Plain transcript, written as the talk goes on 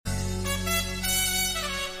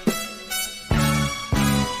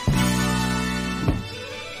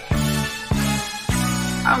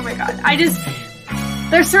Oh my god.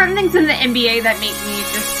 There's certain things in the NBA that make me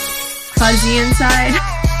just fuzzy inside.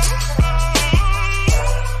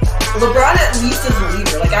 LeBron at least is a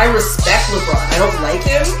leader. Like, I respect LeBron. I don't like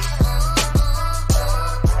him.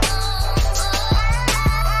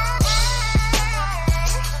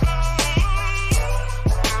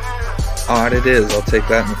 Odd it is. I'll take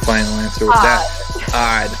that in the final answer with that.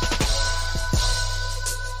 Odd.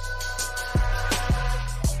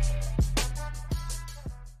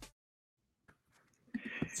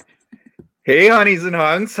 Hey, honeys and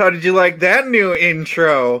hunks. How did you like that new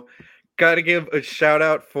intro? Got to give a shout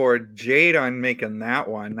out for Jade on making that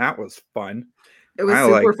one. That was fun. It was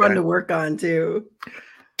super fun to work on too.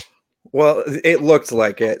 Well, it looked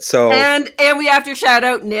like it. So and we have to shout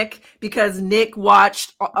out Nick, because Nick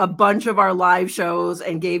watched a bunch of our live shows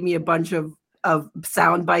and gave me a bunch of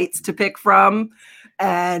sound bites to pick from.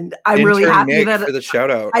 And I'm really happy Nick that for the shout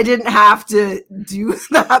out. I didn't have to do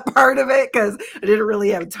that part of it because I didn't really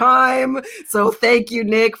have time. So thank you,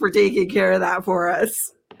 Nick, for taking care of that for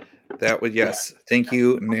us. That was, yes. Thank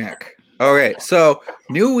you, Nick. All right. So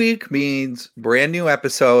new week means brand new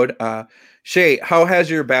episode. Shay, how has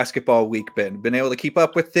your basketball week been? Been able to keep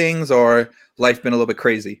up with things, or life been a little bit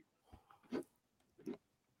crazy?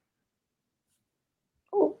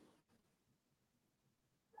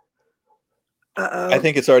 Uh-oh. I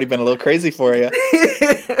think it's already been a little crazy for you.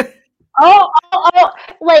 Oh,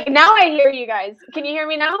 like now I hear you guys. Can you hear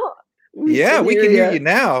me now? Yeah, we can hear you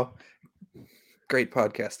now. Great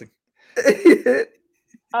podcasting. Okay,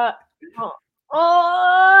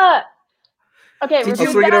 Did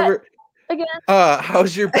you bring it over again?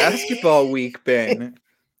 How's your basketball week been?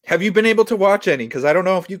 Have you been able to watch any? Because I don't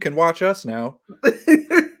know if you can watch us now.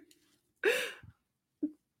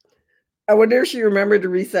 I wonder if she remembered to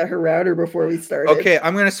reset her router before we started. Okay,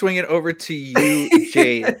 I'm gonna swing it over to you,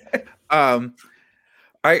 Jade. I've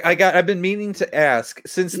been meaning to ask,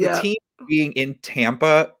 since the team being in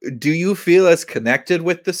Tampa, do you feel as connected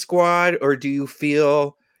with the squad, or do you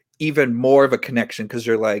feel even more of a connection because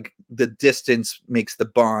you're like the distance makes the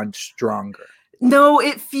bond stronger? No,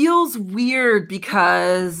 it feels weird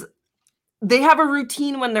because they have a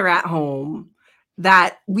routine when they're at home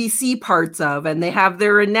that we see parts of, and they have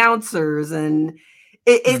their announcers, and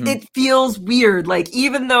it feels weird. Like,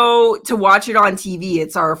 even though to watch it on TV,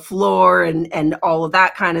 it's our floor and all of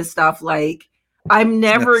that kind of stuff. Like, I'm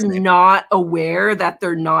never not aware that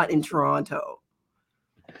they're not in Toronto.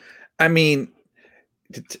 I mean,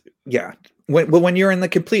 yeah. When you're in the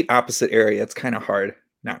complete opposite area, it's kind of hard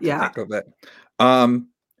not to think of it.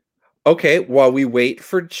 Okay, while we wait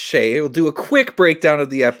for Shay, we'll do a quick breakdown of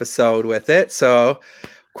the episode with it. So,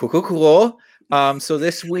 cool. So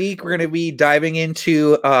this week we're going to be diving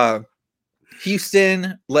into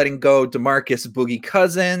Houston letting go DeMarcus Boogie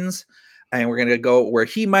Cousins, and we're going to go where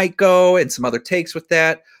he might go and some other takes with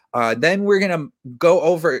that. Then we're going to go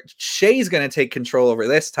over, Shay's going to take control over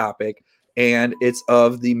this topic, and it's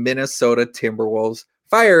of the Minnesota Timberwolves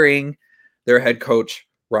firing their head coach,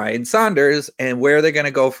 Ryan Saunders, and where they're going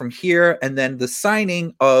to go from here, and then the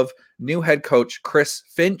signing of new head coach Chris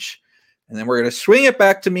Finch. And then we're going to swing it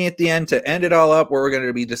back to me at the end to end it all up, where we're going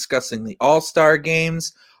to be discussing the All-Star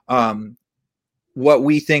games, what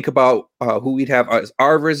we think about who we'd have as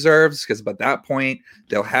our reserves, because by that point,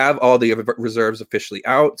 they'll have all the reserves officially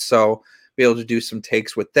out, so be able to do some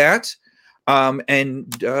takes with that.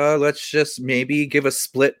 And let's just maybe give a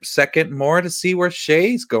split second more to see where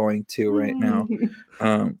Shay's going to right now.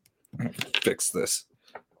 Fix this.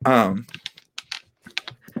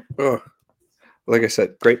 Like I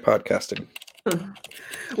said, great podcasting.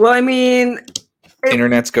 Well, I mean,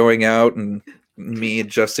 internet's going out and me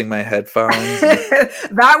adjusting my headphones.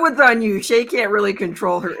 That was on you. Shay can't really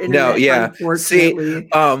control her internet. No, yeah. Unfortunately.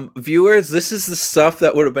 See, viewers, this is the stuff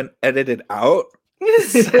that would have been edited out.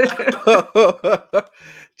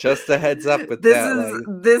 Just a heads up with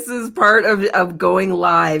this is part of going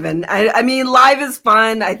live, and I mean, live is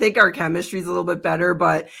fun. I think our chemistry is a little bit better,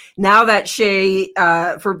 but now that Shay,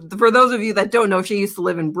 for those of you that don't know, Shay used to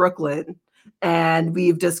live in Brooklyn, and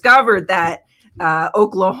we've discovered that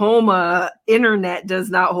Oklahoma internet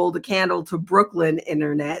does not hold a candle to Brooklyn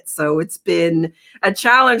internet, so it's been a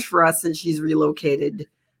challenge for us since she's relocated.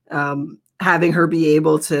 Having her be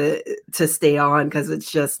able to stay on, because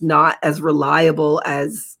it's just not as reliable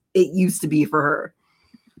as it used to be for her.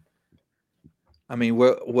 I mean,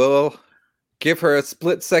 we'll give her a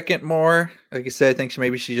split second more. Like I said, I think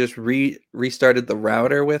maybe she just restarted the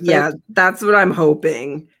router with it. Yeah, that's what I'm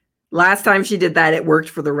hoping. Last time she did that, it worked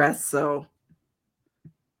for the rest, so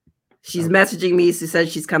she's messaging me. She said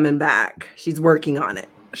she's coming back. She's working on it.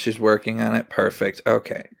 She's working on it. Perfect.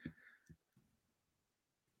 Okay.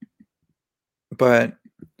 But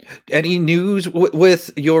any news with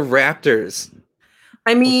your Raptors?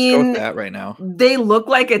 I mean, let's go with that right now. They look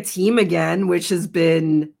like a team again, which has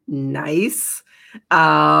been nice.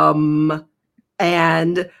 And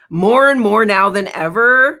more and more now than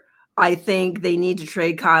ever, I think they need to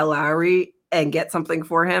trade Kyle Lowry and get something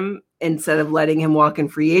for him instead of letting him walk in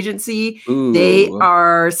free agency. Ooh. They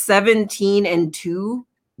are 17-2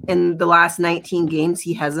 in the last 19 games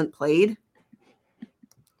he hasn't played.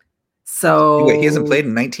 So wait, he hasn't played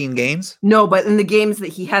in 19 games? No, but in the games that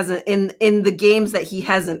he hasn't in the games that he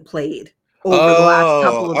hasn't played over the last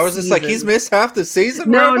couple of I was seasons. just like, he's missed half the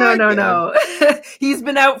season. No. He's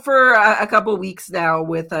been out for a couple weeks now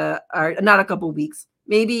with not a couple weeks,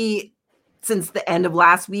 maybe since the end of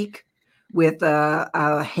last week with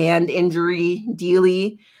a hand injury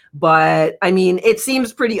dealy. But I mean, it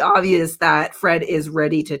seems pretty obvious that Fred is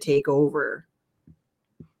ready to take over.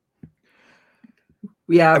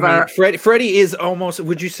 We have Freddie is almost,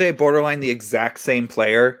 would you say, borderline the exact same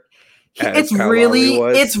player? It's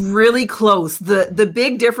really close. The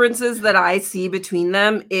big differences that I see between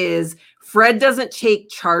them is Fred doesn't take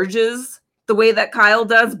charges the way that Kyle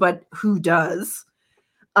does, but who does?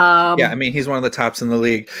 Yeah, I mean, he's one of the tops in the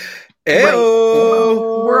league. Right.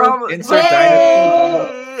 We're all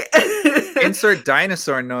insert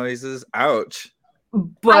dinosaur noises. Ouch.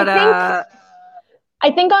 But I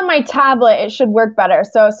think on my tablet it should work better.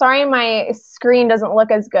 So sorry my screen doesn't look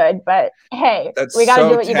as good, but hey, we got to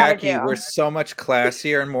do what you got to do. We're so much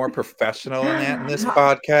classier and more professional in this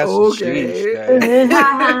podcast. Okay.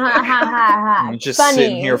 I'm just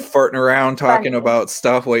sitting here farting around talking about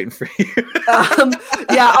stuff, waiting for you.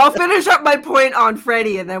 Yeah, I'll finish up my point on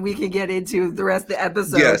Freddie and then we can get into the rest of the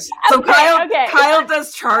episode. Yes. So Kyle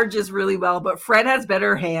does charges really well, but Fred has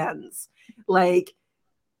better hands. Like,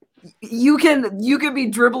 you can be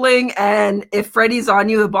dribbling, and if Freddie's on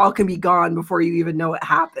you, the ball can be gone before you even know it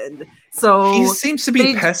happened. So he seems to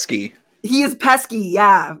be pesky. He is pesky,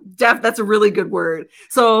 yeah. That's a really good word.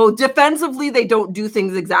 So defensively, they don't do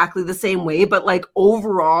things exactly the same way, but like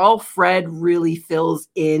overall, Fred really fills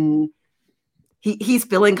in. He's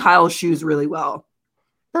filling Kyle's shoes really well.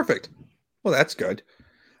 Perfect. Well, that's good.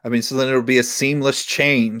 I mean, so then it'll be a seamless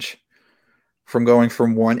change from going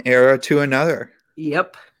from one era to another.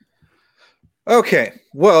 Yep. Okay,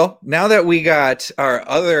 well, now that we got our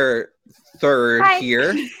other third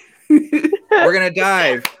here, we're going to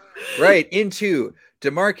dive right into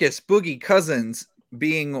DeMarcus Boogie Cousins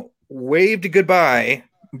being waved goodbye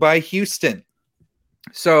by Houston.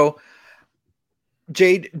 So,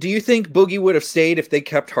 Jade, do you think Boogie would have stayed if they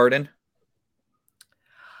kept Harden?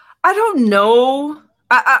 I don't know.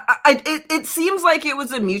 It seems like it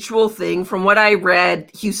was a mutual thing. From what I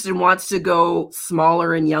read, Houston wants to go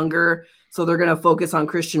smaller and younger. So they're going to focus on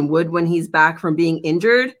Christian Wood when he's back from being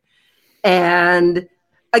injured. And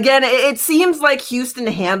again, it seems like Houston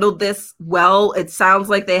handled this well. It sounds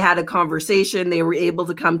like they had a conversation. They were able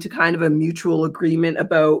to come to kind of a mutual agreement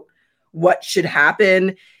about what should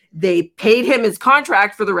happen. They paid him his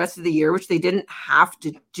contract for the rest of the year, which they didn't have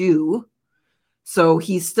to do. So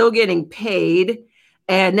he's still getting paid.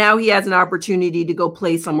 And now he has an opportunity to go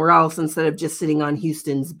play somewhere else instead of just sitting on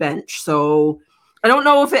Houston's bench. So I don't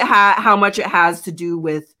know if how much it has to do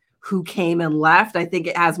with who came and left. I think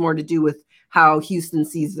it has more to do with how Houston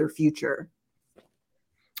sees their future.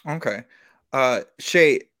 Okay.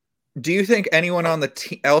 Shay, do you think anyone on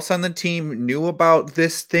the else on the team knew about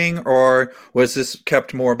this thing, or was this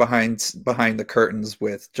kept more behind the curtains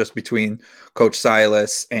with just between Coach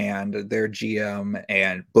Silas and their GM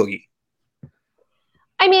and Boogie?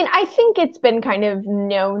 I mean, I think it's been kind of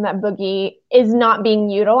known that Boogie is not being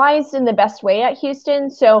utilized in the best way at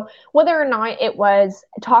Houston. So whether or not it was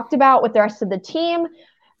talked about with the rest of the team,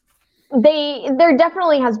 there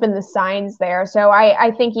definitely has been the signs there. So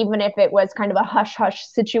I think even if it was kind of a hush-hush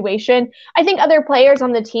situation, I think other players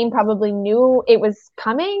on the team probably knew it was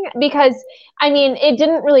coming because, I mean, it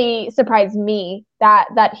didn't really surprise me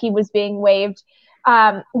that he was being waived.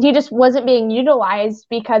 He just wasn't being utilized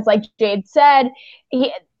because, like Jade said,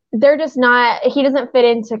 he doesn't fit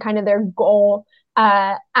into kind of their goal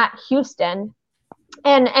at Houston.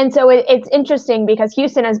 And so it's interesting because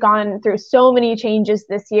Houston has gone through so many changes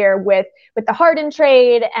this year with the Harden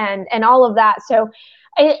trade and all of that. So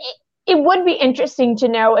it would be interesting to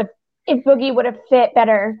know if Boogie would have fit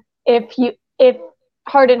better if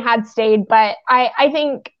Harden had stayed. But I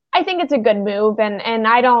think it's a good move, and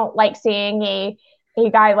I don't like seeing a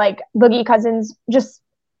guy like Boogie Cousins just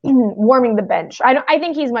warming the bench. I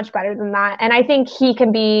think he's much better than that, and I think he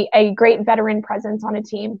can be a great veteran presence on a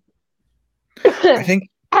team.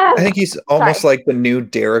 I think he's almost like the new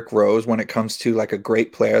Derrick Rose when it comes to like a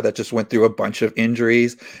great player that just went through a bunch of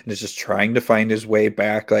injuries and is just trying to find his way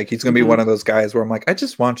back. Like he's going to be one of those guys where I'm like, I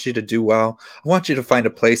just want you to do well. I want you to find a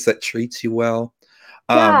place that treats you well.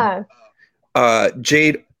 Yeah.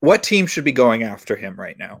 Jade, what team should be going after him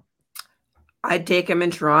right now? I'd take him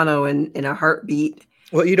in Toronto in a heartbeat.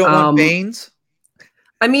 Well, you don't want Baines?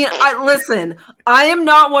 I mean, listen, I am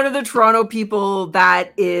not one of the Toronto people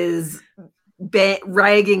that is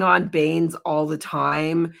ragging on Baines all the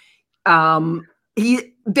time.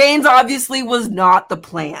 Baines obviously was not the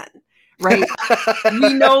plan, right?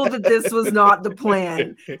 We know that this was not the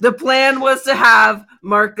plan. The plan was to have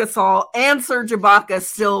Marc Gasol and Serge Ibaka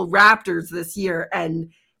still Raptors this year,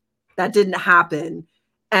 and that didn't happen.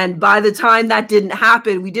 And by the time that didn't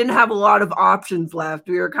happen, we didn't have a lot of options left.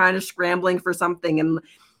 We were kind of scrambling for something. And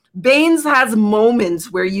Baines has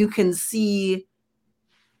moments where you can see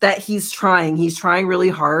that he's trying. He's trying really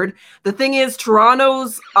hard. The thing is,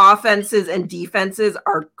 Toronto's offenses and defenses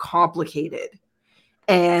are complicated.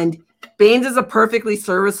 And Baines is a perfectly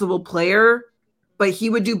serviceable player, but he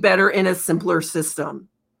would do better in a simpler system.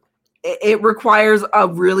 It requires a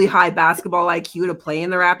really high basketball IQ to play in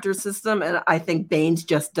the Raptors system, and I think Baines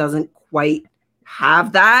just doesn't quite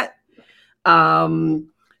have that.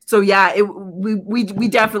 So yeah, we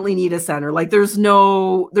definitely need a center. Like there's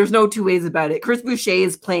no two ways about it. Chris Boucher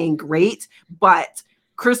is playing great, but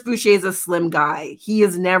Chris Boucher is a slim guy. He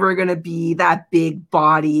is never going to be that big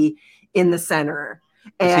body in the center.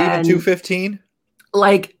 Is he even 215?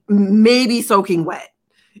 Like maybe soaking wet.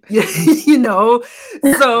 You know,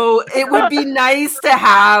 so it would be nice to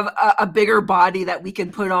have a bigger body that we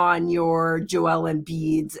can put on your Joel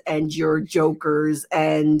Embiids and your Jokers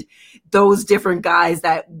and those different guys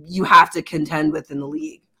that you have to contend with in the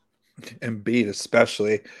league. Embiid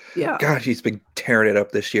especially. Yeah. God, he's been tearing it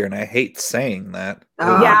up this year, and I hate saying that.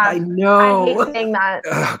 Yeah, I know. I hate saying that.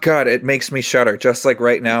 Oh God, it makes me shudder. Just like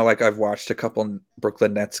right now, like I've watched a couple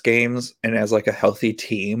Brooklyn Nets games, and as like a healthy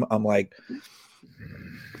team, I'm like,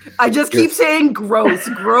 I just keep saying gross.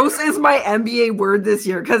 Gross is my NBA word this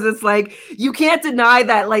year because it's like you can't deny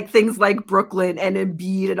that like things like Brooklyn and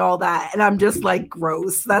Embiid and all that, and I'm just like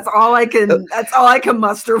gross. That's all I can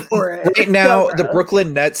muster for it. Right now, the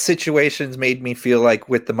Brooklyn Nets situations made me feel like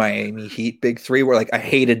with the Miami Heat Big Three, where like I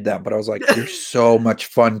hated them, but I was like, you're so much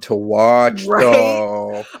fun to watch. Right?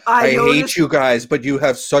 Though. I hate you guys, but you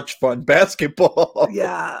have such fun basketball.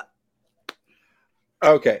 Yeah.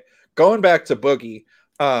 Okay, going back to Boogie.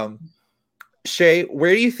 Shay,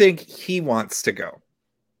 where do you think he wants to go?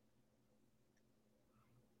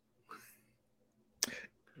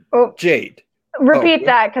 Oh, Jade. Repeat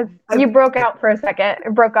that because you broke out for a second.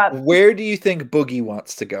 It broke up. Where do you think Boogie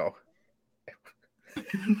wants to go?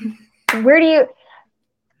 Where do you...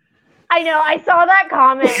 I know, I saw that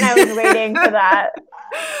comment and I was waiting for that.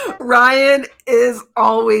 Ryan is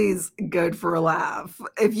always good for a laugh.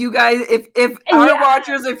 If you guys, if our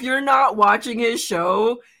watchers, if you're not watching his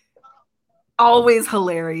show, always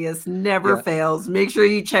hilarious, never fails. Make sure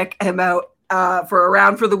you check him out for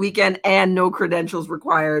Around for the Weekend and No Credentials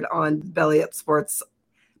Required on Belly Up Sports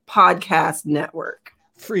Podcast Network.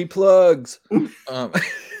 Free plugs.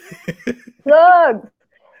 Plugs.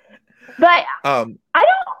 But I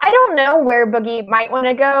don't know where Boogie might want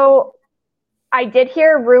to go. I did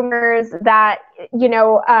hear rumors that, you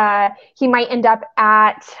know, he might end up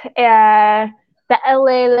at the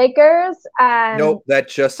LA Lakers. Nope, that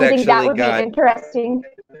just I actually think that would got be interesting.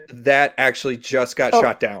 That actually just got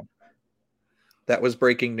shot down. That was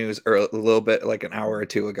breaking news a little bit, like an hour or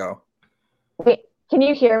two ago. Wait, can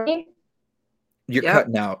you hear me? You're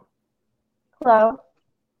cutting out. Hello.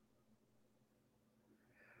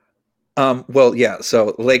 Well, yeah.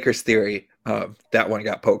 So Lakers theory, that one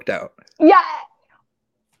got poked out. Yeah.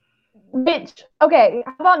 Bitch. Okay.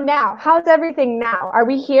 How about now? How's everything now? Are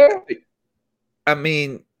we here? I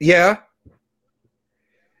mean, yeah.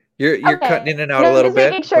 You're Okay. cutting in and out a little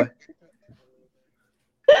bit. Making sure.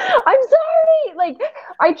 I'm sorry. Like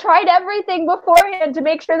I tried everything beforehand to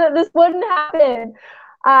make sure that this wouldn't happen.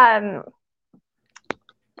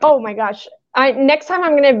 Oh my gosh. Next time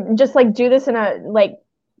I'm gonna just like do this in a like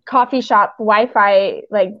coffee shop Wi-Fi,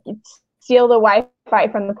 like steal the Wi-Fi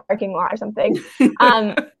from the parking lot or something.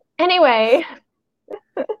 Anyway.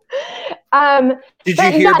 Did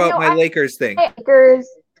you hear about my Lakers thing? Lakers.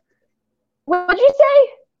 What did you say?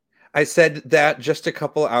 I said that just a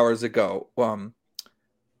couple hours ago.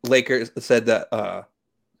 Lakers said that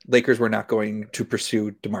Lakers were not going to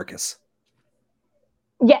pursue DeMarcus.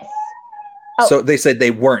 Yes. Oh. So they said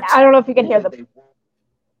they weren't. I don't know if you can hear them.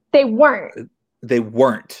 They weren't. They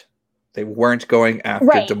weren't. They weren't going after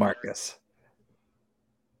DeMarcus.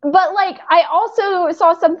 But like, I also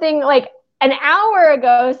saw something like an hour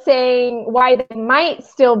ago saying why they might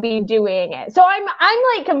still be doing it. So I'm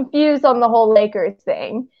like confused on the whole Lakers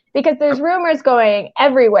thing because there's rumors going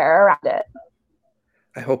everywhere around it.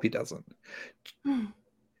 I hope he doesn't.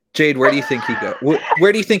 Jade, where do you think he go?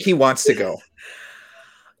 Where do you think he wants to go?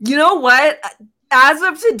 You know what? As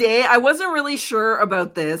of today, I wasn't really sure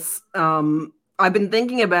about this. I've been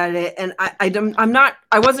thinking about it, and I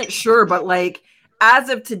wasn't sure, but like as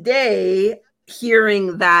of today,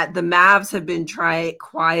 hearing that the Mavs have been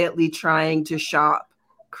quietly trying to shop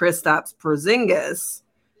Kristaps Porzingis,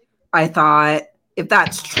 I thought if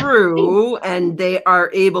that's true and they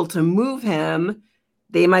are able to move him,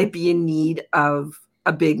 they might be in need of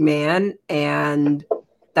a big man, and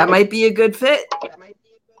that might be a good fit.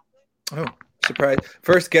 Oh, surprise.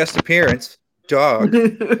 First guest appearance, dog.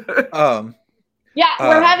 Yeah,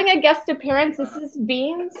 we're having a guest appearance. This is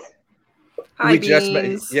Beans. Hi,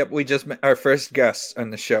 Beans. We just met our first guest on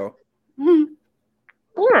the show.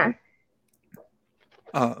 Yeah.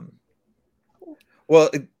 Well,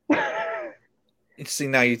 see,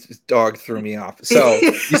 now dog threw me off. So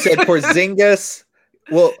you said Porzingis.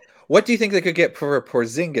 Well, what do you think they could get for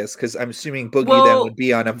Porzingis? Because I'm assuming Boogie then would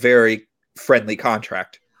be on a very friendly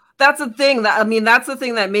contract. That's the thing that's the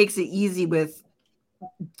thing that makes it easy with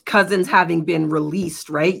Cousins having been released,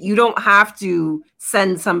 right? You don't have to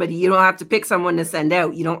send somebody, you don't have to pick someone to send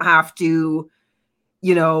out. You don't have to,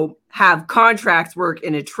 have contracts work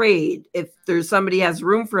in a trade. If there's somebody has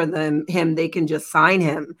room for him, they can just sign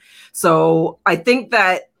him. So I think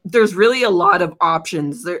that there's really a lot of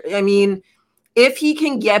options there. I mean, if he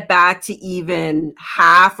can get back to even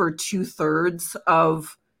half or 2/3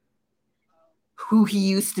 of who he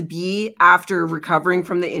used to be after recovering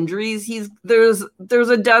from the injuries, there's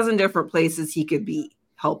a dozen different places he could be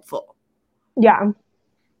helpful. Yeah.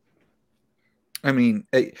 I mean,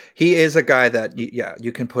 he is a guy that,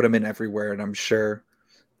 you can put him in everywhere, and I'm sure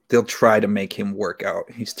they'll try to make him work out.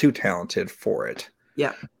 He's too talented for it.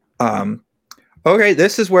 Yeah. Okay,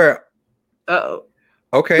 this is where... Uh-oh.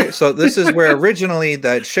 Okay, so this is where originally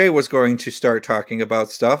that Shay was going to start talking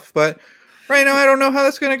about stuff, but right now I don't know how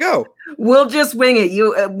that's going to go. We'll just wing it.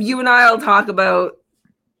 You and I will talk about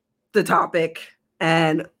the topic,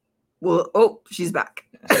 and she's back.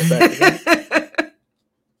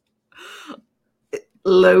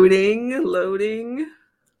 Loading.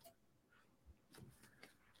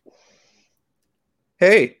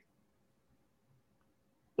 Hey.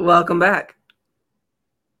 Welcome back.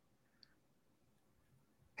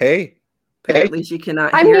 Hey. Apparently she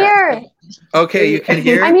cannot I'm here. Okay, you can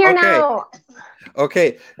hear? I'm here now.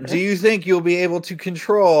 Okay. Do you think you'll be able to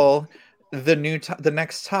control the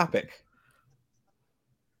next topic?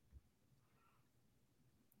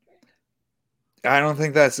 I don't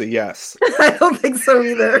think that's a yes. I don't think so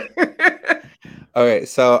either. Okay,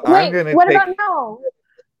 so Wait, I'm gonna. What about now?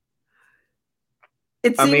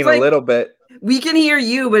 It seems a little bit. We can hear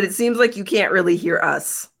you, but it seems like you can't really hear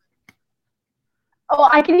us. Oh,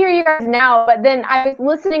 I can hear you guys now, but then I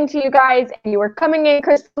was listening to you guys and you were coming in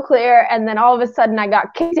crystal clear, and then all of a sudden I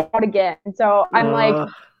got kicked out again. So I'm like,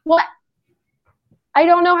 what? I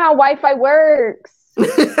don't know how Wi-Fi works.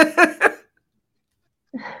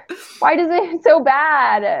 Why does it so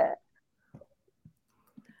bad?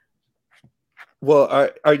 Well,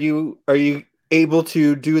 are you able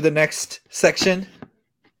to do the next section?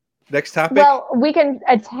 Next topic? Well, we can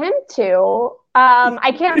attempt to.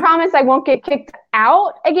 I can't promise I won't get kicked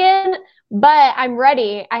out again, but I'm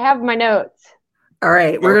ready. I have my notes. All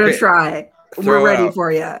right, we're going to try. We're ready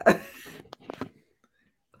for you.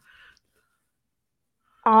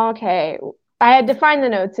 Okay. I had to find the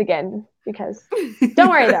notes again because don't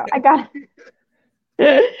worry though. I got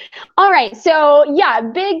it. All right. So yeah,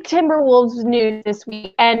 big Timberwolves news this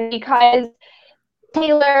week. And because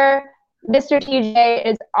Taylor, Mr. TJ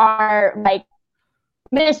is our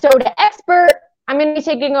Minnesota expert, I'm going to be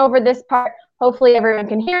taking over this part. Hopefully everyone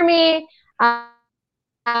can hear me. My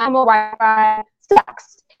Wi-Fi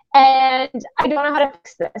sucks. And I don't know how to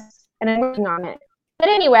fix this. And I'm working on it. But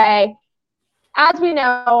anyway, as we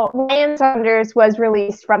know, Ryan Saunders was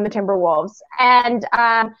released from the Timberwolves. And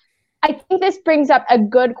I think this brings up a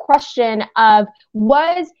good question of,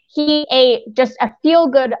 was he just a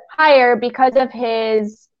feel-good hire because of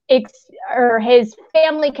his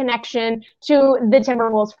family connection to the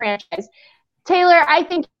Timberwolves franchise? Taylor, I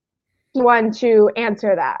think you want to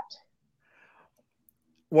answer that.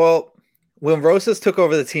 Well, when Rosas took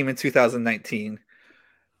over the team in 2019,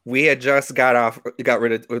 we had just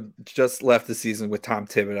just left the season with Tom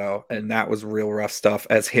Thibodeau, and that was real rough stuff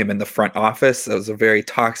as him in the front office. It was a very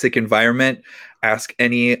toxic environment. Ask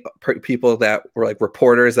any people that were like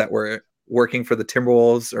reporters that were working for the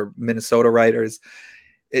Timberwolves or Minnesota writers.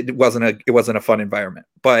 It wasn't a fun environment.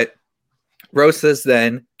 But Rosas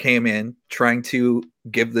then came in trying to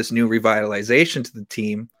give this new revitalization to the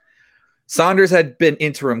team. Saunders had been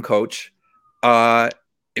interim coach.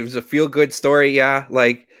 It was a feel-good story, yeah.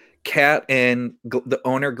 Like Kat and the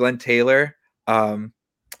owner Glenn Taylor, they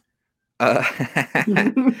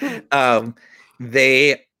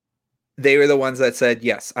were the ones that said,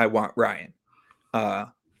 yes, I want Ryan.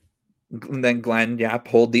 And then Glenn,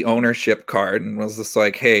 pulled the ownership card and was just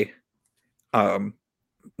like, hey,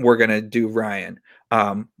 we're gonna do Ryan.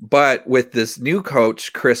 But with this new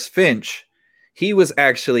coach, Chris Finch, he was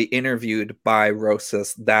actually interviewed by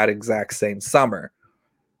Rosas that exact same summer.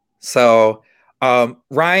 So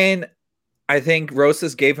Ryan, I think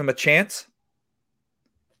Rosas gave him a chance,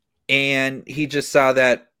 and he just saw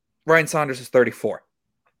that Ryan Saunders is 34.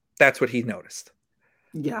 That's what he noticed.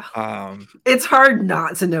 Yeah. It's hard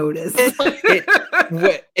not to notice.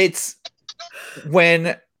 It's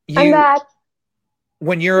when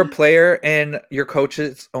you're a player and your coach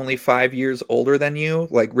is only 5 years older than you,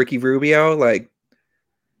 like Ricky Rubio, like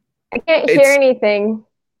I can't hear anything.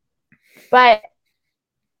 But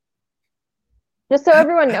just so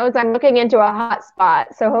everyone knows, I'm looking into a hot spot,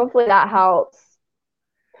 so hopefully that helps.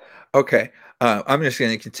 Okay. I'm just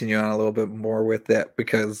going to continue on a little bit more with that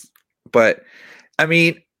but I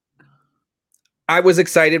mean, I was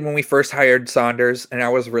excited when we first hired Saunders, and I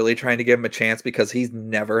was really trying to give him a chance because he's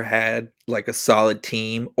never had like a solid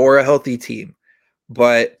team or a healthy team.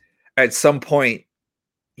 But at some point,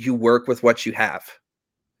 you work with what you have.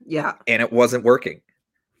 Yeah. And it wasn't working.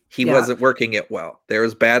 He wasn't working it well. There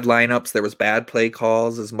was bad lineups. There was bad play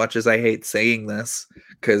calls, as much as I hate saying this,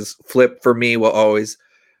 because Flip, for me, will always...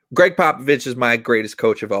 Greg Popovich is my greatest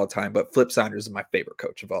coach of all time, but Flip Saunders is my favorite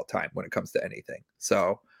coach of all time when it comes to anything.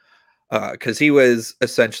 So, because he was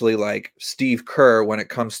essentially like Steve Kerr when it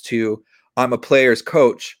comes to, I'm a player's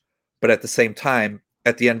coach, but at the same time,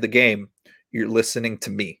 at the end of the game, you're listening to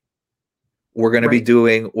me. We're going to be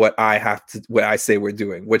doing what I say we're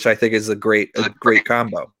doing, which I think is a great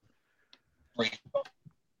combo.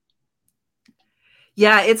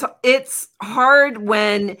 Yeah, it's hard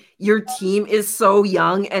when your team is so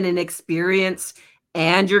young and inexperienced,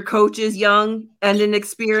 and your coach is young and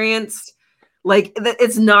inexperienced. Like,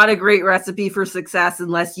 it's not a great recipe for success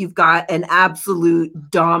unless you've got an absolute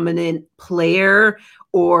dominant player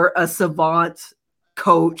or a savant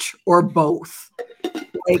coach or both.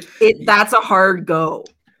 Like, that's a hard go.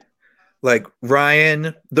 Like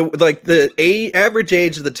Ryan, the average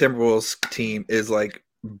age of the Timberwolves team is like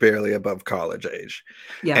barely above college age.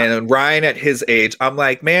 Yeah. And Ryan at his age, I'm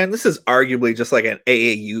like, man, this is arguably just like an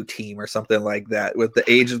AAU team or something like that with the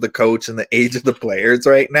age of the coach and the age of the players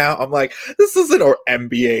right now. I'm like, this isn't an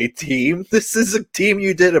NBA team. This is a team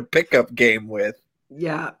you did a pickup game with.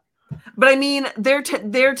 Yeah. But I mean, they're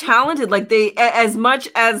talented. Like, they, as much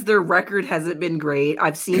as their record hasn't been great,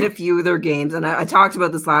 I've seen a few of their games, and I talked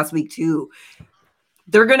about this last week too.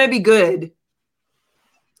 They're going to be good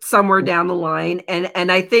somewhere down the line, and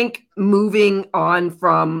I think moving on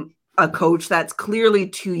from a coach that's clearly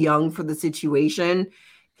too young for the situation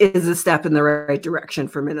is a step in the right direction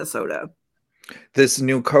for Minnesota. This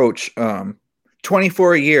new coach,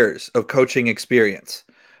 24 years of coaching experience.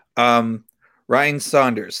 Ryan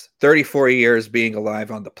Saunders, 34 years being alive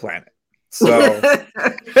on the planet. So,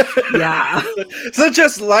 yeah. So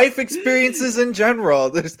just life experiences in general.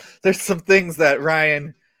 There's some things that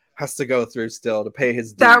Ryan has to go through still to pay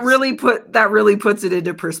his dues. That really puts it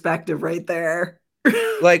into perspective right there.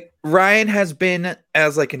 Like, Ryan has been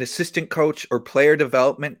as like an assistant coach or player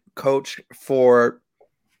development coach for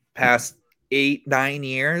past 8-9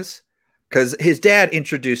 years, because his dad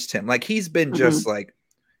introduced him. Like, he's been just like,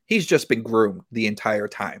 he's just been groomed the entire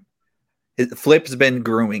time. Flip's been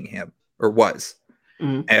grooming him, or was.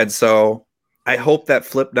 And so I hope that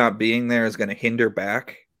Flip not being there is going to hinder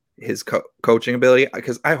back his coaching ability,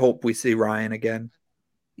 because I hope we see Ryan again.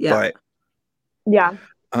 Yeah. But, yeah.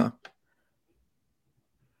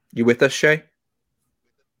 You with us, Shay?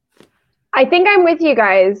 I think I'm with you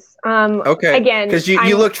guys. Okay. Again, because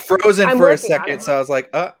you looked frozen for a second, so I was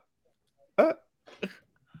like,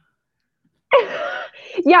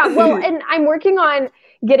 Yeah, well, and I'm working on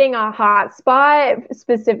getting a hotspot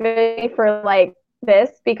specifically for like this,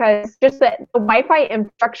 because just the Wi-Fi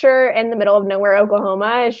infrastructure in the middle of nowhere,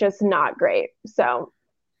 Oklahoma, is just not great. So,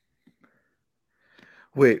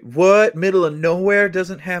 wait, what? Middle of nowhere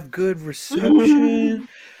doesn't have good reception?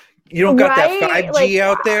 You don't got that Right? 5G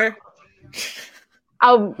out there?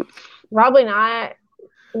 Oh, probably not.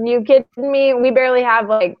 You kidding me? We barely have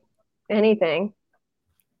like anything.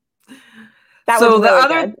 That So was the really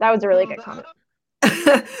other- good. That was a really good comment.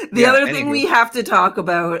 The other thing we have to talk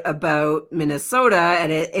about Minnesota,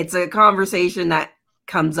 and it's a conversation that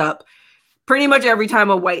comes up pretty much every time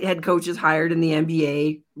a white head coach is hired in the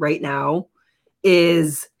NBA right now,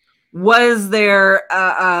 is was there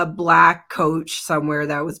a black coach somewhere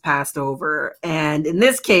that was passed over? And in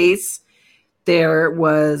this case, there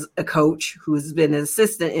was a coach who's been an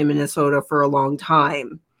assistant in Minnesota for a long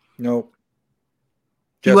time. Nope.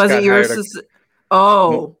 He wasn't your assistant.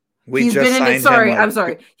 Oh. He's been in He's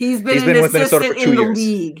been an assistant in the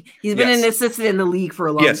league. He's been an assistant in the league for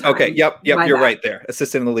a long time. Yes, okay. Yep. You're right there.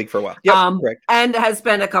 Assistant in the league for a while. Yep, correct. And has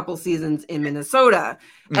spent a couple seasons in Minnesota.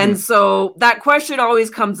 Mm-hmm. And so that question always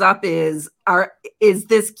comes up is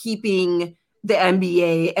this keeping the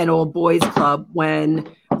NBA an old boys club when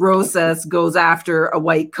Rosas goes after a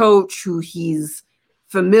white coach who he's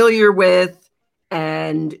familiar with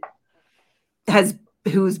and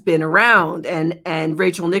who's been around, and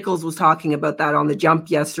Rachel Nichols was talking about that on The Jump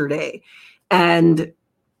yesterday. And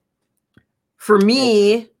for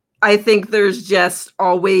me, I think there's just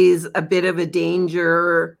always a bit of a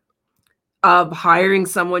danger of hiring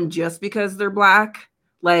someone just because they're black.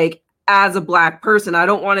 Like, as a black person, I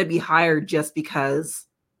don't want to be hired just because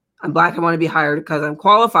I'm black. I want to be hired because I'm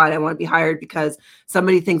qualified. I want to be hired because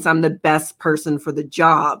somebody thinks I'm the best person for the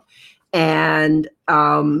job. And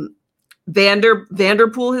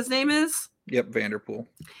Vanderpool, his name is? Yep, Vanderpool.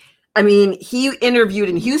 I mean, he interviewed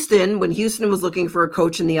in Houston when Houston was looking for a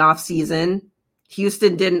coach in the offseason.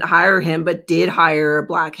 Houston didn't hire him, but did hire a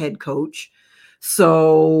black head coach.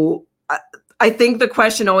 So I think the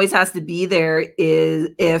question always has to be there is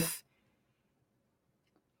if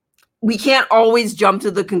we can't always jump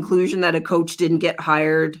to the conclusion that a coach didn't get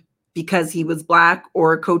hired because he was black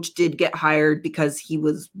or a coach did get hired because he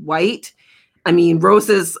was white. I mean,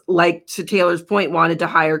 Rosas, like to Taylor's point, wanted to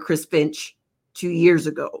hire Chris Finch 2 years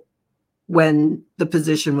ago when the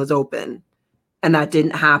position was open, and that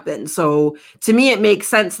didn't happen. So to me, it makes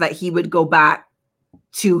sense that he would go back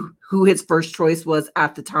to who his first choice was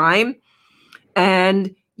at the time.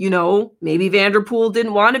 And, maybe Vanderpool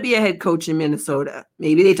didn't want to be a head coach in Minnesota.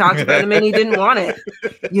 Maybe they talked about him and he didn't want it.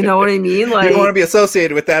 You know what I mean? Like, you don't want to be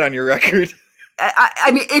associated with that on your record. I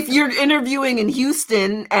mean, if you're interviewing in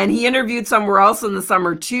Houston and he interviewed somewhere else in the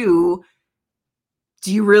summer too,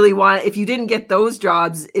 do you really want, if you didn't get those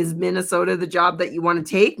jobs, is Minnesota the job that you want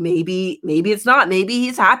to take? Maybe it's not. Maybe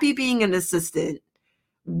he's happy being an assistant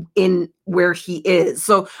in where he is.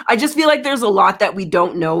 So I just feel like there's a lot that we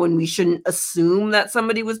don't know and we shouldn't assume that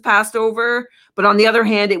somebody was passed over. But on the other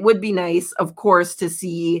hand, it would be nice, of course, to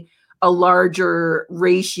see a larger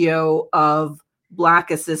ratio of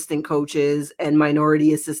Black assistant coaches and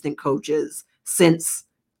minority assistant coaches, since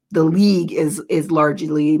the league is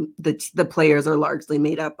largely the players are largely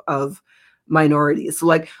made up of minorities. So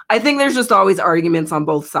like, I think there's just always arguments on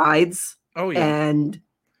both sides. Oh yeah. And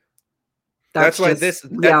that's why this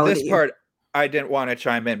part I didn't want to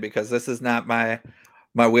chime in, because this is not my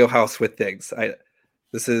wheelhouse with things.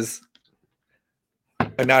 This is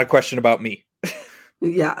not a question about me.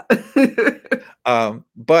 Yeah.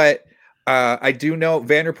 But I do know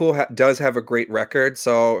Vanderpool does have a great record.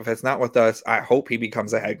 So if it's not with us, I hope he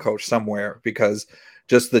becomes a head coach somewhere, because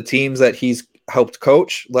just the teams that he's helped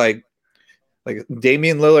coach, like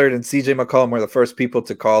Damian Lillard and CJ McCollum were the first people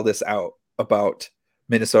to call this out about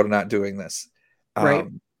Minnesota not doing this. Right.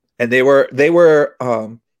 And they were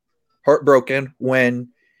heartbroken when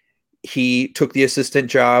he took the assistant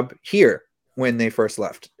job here when they first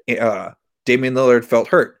left. Damian Lillard felt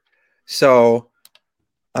hurt. So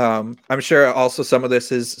I'm sure also some of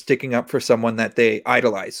this is sticking up for someone that they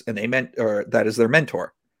idolize and or that is their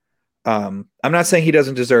mentor. I'm not saying he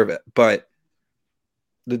doesn't deserve it, but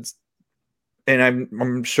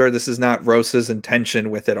I'm sure this is not Rosa's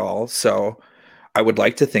intention with it all. So I would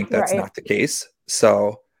like to think that's not the case.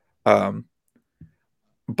 So,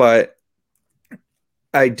 but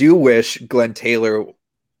I do wish Glenn Taylor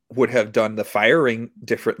would have done the firing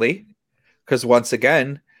differently, because once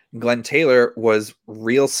again, Glenn Taylor was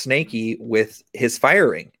real snaky with his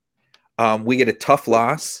firing. We get a tough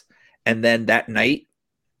loss, and then that night,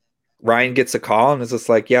 Ryan gets a call and is just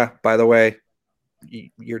like, "Yeah, by the way,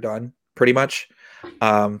 you're done," pretty much.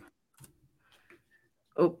 Oh,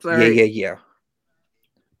 sorry. Yeah.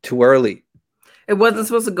 Too early. It wasn't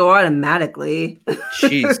supposed to go automatically.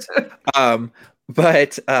 Jeez.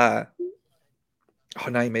 But now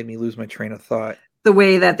you made me lose my train of thought. The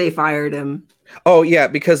way that they fired him. Oh, yeah,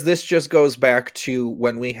 because this just goes back to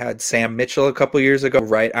when we had Sam Mitchell a couple years ago,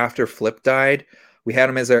 right after Flip died. We had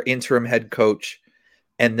him as our interim head coach.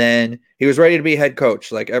 And then he was ready to be head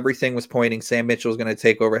coach. Like, everything was pointing Sam Mitchell was going to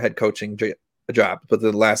take over head coaching job. But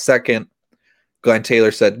the last second, Glenn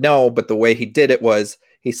Taylor said no. But the way he did it was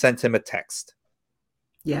he sent him a text.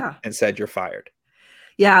 Yeah. And said, you're fired.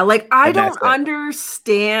 Yeah. Like, I don't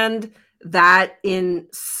understand that in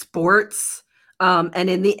sports. And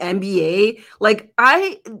in the NBA, like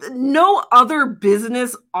no other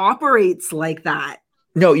business operates like that.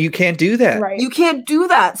 No, you can't do that. Right. You can't do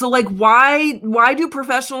that. So like, why do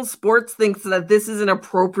professional sports think that this is an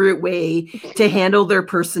appropriate way to handle their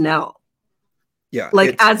personnel? Yeah.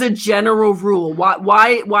 Like as a general rule,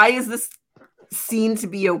 why is this seen to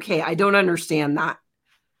be okay? I don't understand that.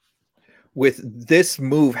 With this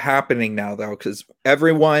move happening now, though, because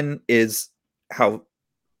everyone is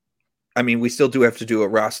we still do have to do a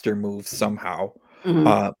roster move somehow.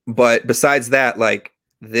 Mm-hmm. But besides that, like,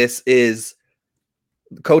 this is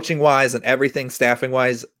coaching wise and everything staffing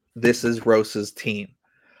wise, this is Rose's team.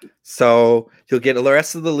 So he'll get the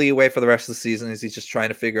rest of the leeway for the rest of the season as he's just trying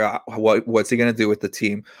to figure out what's he going to do with the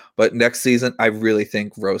team. But next season, I really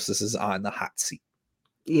think Roses is on the hot seat.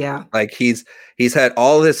 Yeah. Like he's had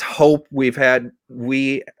all this hope. Minnesota,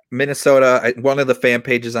 one of the fan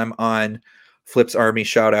pages I'm on, Flip's Army,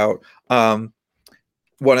 shout out. One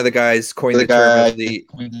of the guys coined the term of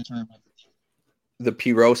the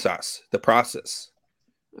P-Rosas, the process.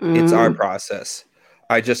 It's our process.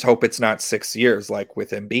 I just hope it's not 6 years like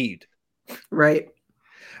with Embiid. Right.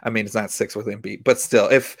 I mean, it's not 6 with Embiid, but still,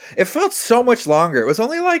 if it felt so much longer. It was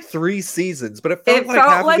only like 3 seasons, but it felt like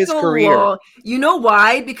half of his career. You know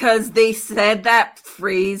why? Because they said that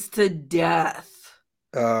phrase to death.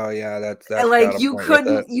 Oh yeah, that's like you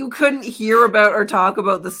couldn't hear about or talk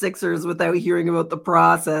about the Sixers without hearing about the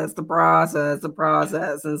process.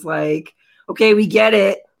 And it's like, okay, we get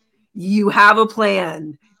it. You have a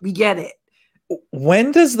plan. We get it.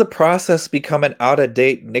 When does the process become an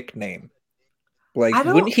out-of-date nickname? Like,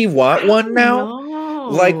 wouldn't he want one now? know.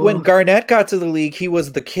 Like when Garnett got to the league, he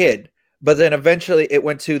was the kid, but then eventually it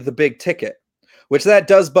went to the big ticket, which that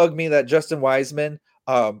does bug me that Justin Wiseman,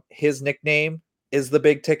 his nickname is the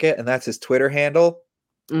big ticket, and that's his Twitter handle.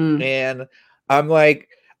 And I'm like,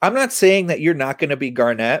 I'm not saying that you're not going to be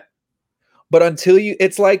Garnett, but until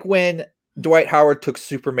it's like when Dwight Howard took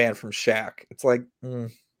Superman from Shaq. It's like,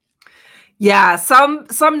 yeah, some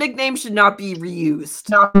nicknames should not be reused.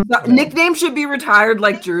 No. Nicknames should be retired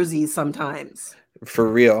like jerseys sometimes. For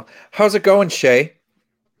real. How's it going, Shay?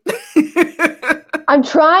 I'm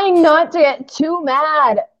trying not to get too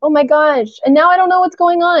mad. Oh my gosh. And now I don't know what's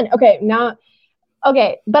going on.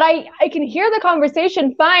 Okay, but I can hear the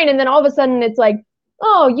conversation fine, and then all of a sudden it's like,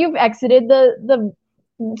 oh, you've exited the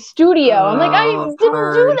studio. I'm like, I didn't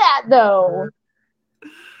do that though.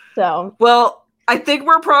 So well, I think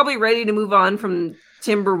we're probably ready to move on from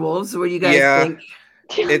Timberwolves. What do you guys think?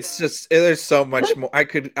 It's just there's so much more. I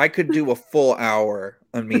could do a full hour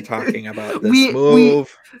on me talking about this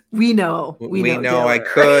move. We know I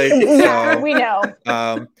could. So, we know.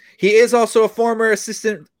 He is also a former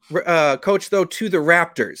assistant coach, though, to the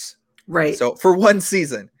Raptors. Right. So for one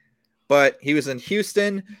season, but he was in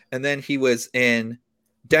Houston, and then he was in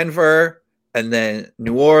Denver, and then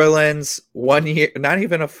New Orleans. 1 year, not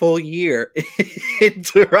even a full year in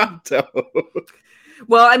Toronto.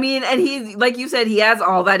 Well, I mean, and he, like you said, he has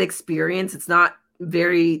all that experience. It's not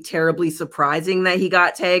very terribly surprising that he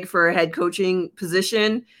got tagged for a head coaching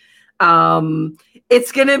position.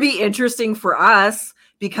 It's going to be interesting for us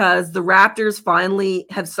because the Raptors finally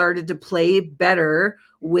have started to play better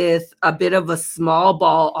with a bit of a small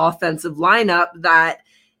ball offensive lineup that,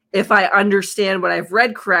 if I understand what I've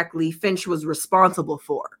read correctly, Finch was responsible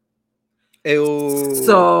for. Ew.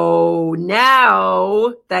 So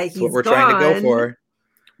now that he's what we're gone, trying to go for.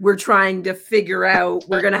 We're going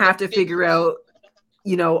to have to figure out,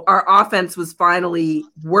 our offense was finally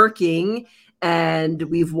working, and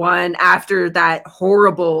we've won after that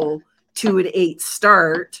horrible 2-8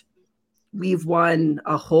 start. We've won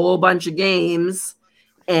a whole bunch of games,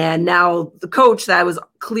 and now the coach that was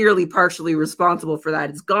clearly partially responsible for that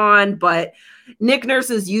is gone. But Nick Nurse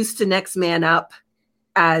is used to next man up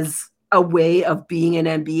as a way of being an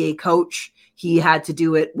NBA coach. He had to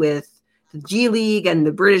do it with the G League and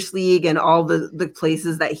the British League and all the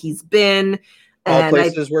places that he's been. All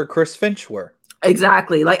places where Chris Finch were.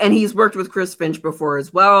 Exactly. And he's worked with Chris Finch before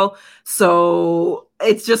as well. So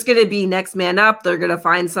it's just going to be next man up. They're going to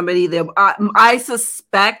find somebody I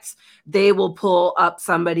suspect they will pull up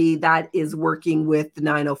somebody that is working with the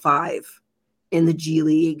 905 in the G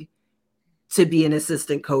League to be an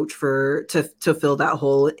assistant coach to fill that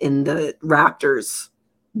hole in the Raptors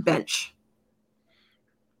bench.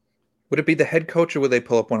 Would it be the head coach, or would they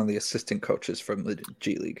pull up one of the assistant coaches from the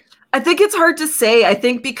G League? I think it's hard to say. I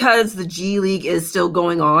think because the G League is still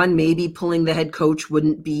going on, maybe pulling the head coach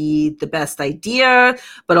wouldn't be the best idea.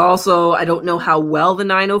 But also, I don't know how well the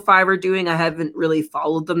 905 are doing. I haven't really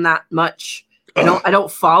followed them that much. I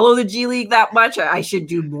don't follow the G League that much. I should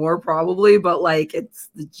do more probably, but like it's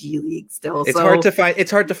the G League still. It's hard to find.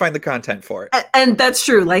 It's hard to find the content for it, and that's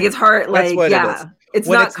true. Like it's hard. Like it's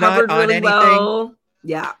not covered really well.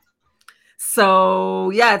 Yeah. So,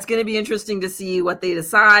 yeah, it's going to be interesting to see what they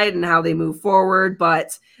decide and how they move forward.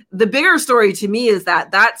 But the bigger story to me is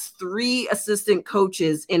that that's 3 assistant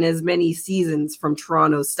coaches in as many seasons from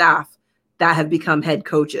Toronto staff that have become head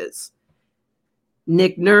coaches.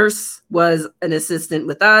 Nick Nurse was an assistant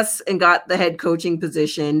with us and got the head coaching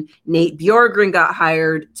position. Nate Bjorgren got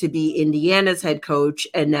hired to be Indiana's head coach,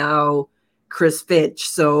 and now Chris Fitch.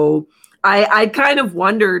 So I kind of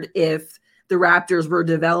wondered if the Raptors were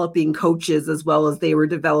developing coaches as well as they were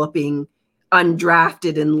developing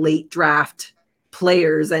undrafted and late draft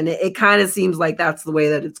players. And it kind of seems like that's the way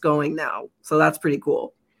that it's going now. So that's pretty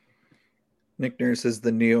cool. Nick Nurse is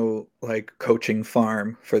the new coaching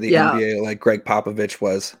farm for the NBA, like Greg Popovich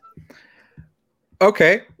was.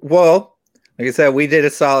 Okay. Well, like I said, we did a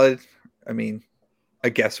solid, I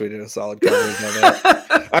guess we did a solid coverage of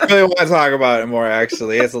it. I really want to talk about it more,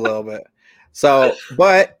 actually. It's a little bit. So,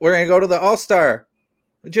 but we're going to go to the All-Star.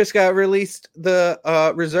 We just got released the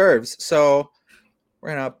reserves. So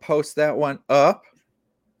we're going to post that one up.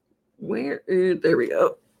 There we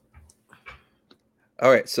go.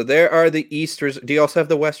 All right. So there are the East. Do you also have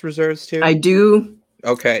the West reserves too? I do.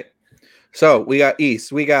 Okay. So we got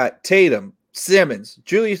East. We got Tatum, Simmons,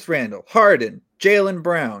 Julius Randle, Harden, Jaylen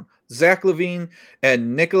Brown, Zach LaVine,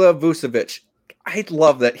 and Nikola Vucevic. I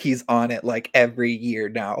love that he's on it like every year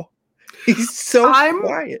now. He's so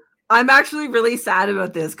quiet. I'm actually really sad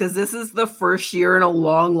about this because this is the first year in a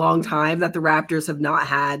long, long time that the Raptors have not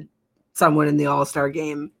had someone in the All-Star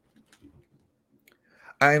game.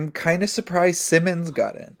 I'm kind of surprised Simmons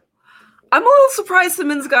got in. I'm a little surprised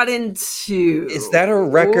Simmons got in too. Is that a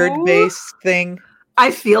record-based thing?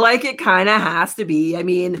 I feel like it kind of has to be.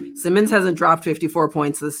 Simmons hasn't dropped 54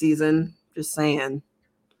 points this season. Just saying.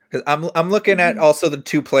 Because I'm looking at also the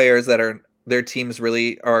 2 players that are their teams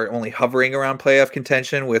really are only hovering around playoff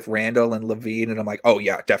contention with Randall and LaVine, and I'm like, oh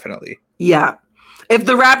yeah, definitely. Yeah. If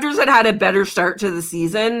the Raptors had a better start to the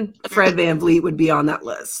season, Fred VanVleet would be on that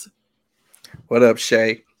list. What up,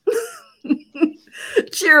 Shay?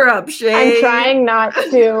 Cheer up, Shay. I'm trying not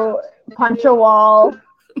to punch a wall.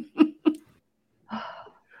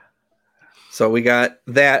 So we got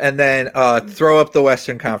that, and then throw up the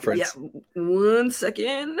Western Conference. Yeah. 1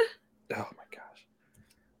 second. Oh my gosh.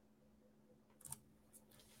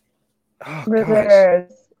 Oh,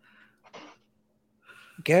 Reserves.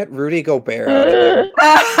 Get Rudy Gobert out of there.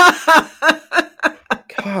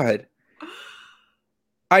 God.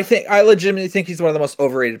 I legitimately think he's one of the most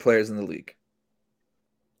overrated players in the league.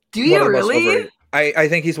 Do you really? I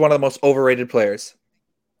think he's one of the most overrated players.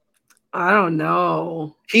 I don't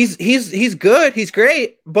know. He's good. He's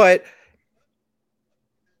great, but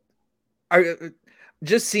I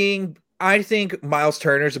think Miles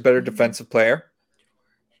Turner's a better defensive player.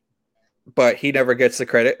 But he never gets the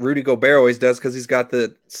credit. Rudy Gobert always does because he's got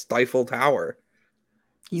the stifle tower.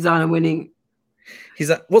 He's on a winning.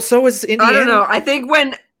 So is Indiana. I don't know. I think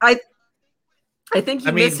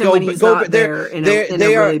you miss him when he's not there in a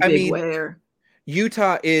really big way.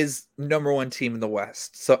 Utah is number 1 team in the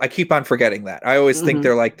West. So I keep on forgetting that. I always think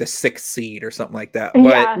they're like the 6th seed or something like that.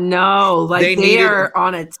 But no, they are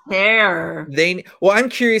on a tear. I'm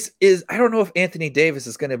curious I don't know if Anthony Davis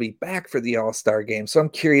is going to be back for the All-Star game. So I'm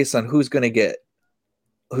curious on who's going to get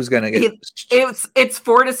it's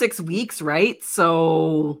 4 to 6 weeks, right?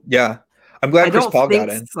 So yeah. I'm glad Chris Paul got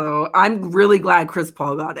in. So I'm really glad Chris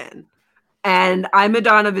Paul got in. And I'm a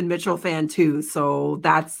Donovan Mitchell fan too, so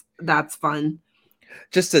that's fun.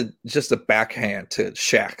 Just a backhand to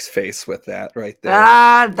Shaq's face with that right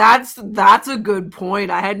there. That's a good point.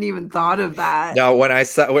 I hadn't even thought of that. No, when I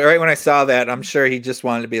saw that, I'm sure he just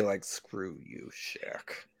wanted to be like, "Screw you,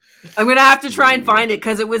 Shaq." I'm gonna have to try and find it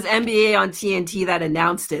because it was NBA on TNT that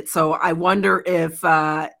announced it. So I wonder if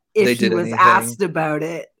he was asked about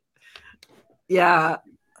it. Yeah.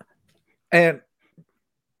 And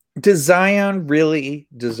does Zion really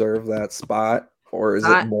deserve that spot, or is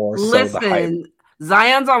it more so the hype?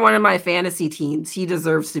 Zion's on one of my fantasy teams. He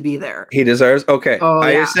deserves to be there. He deserves. Okay. Oh,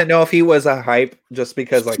 I yeah. just didn't know if he was a hype just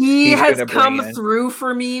because like he he's has gonna come bring in. through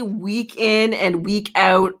for me week in and week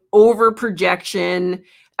out, over projection.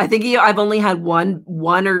 I think I've only had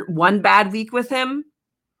one bad week with him.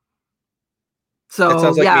 So It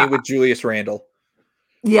sounds like me with Julius Randle.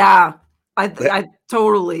 Yeah. I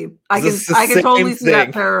totally I can totally see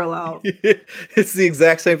that parallel. It's the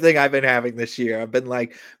exact same thing I've been having this year. I've been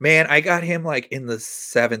like, man, I got him like in the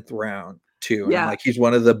 7th round too. And like he's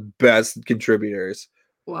one of the best contributers.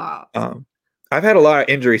 Wow. I've had a lot of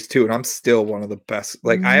injuries too, and I'm still one of the best.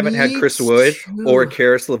 Like I haven't had Chris Wood or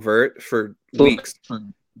Karis LeVert for weeks,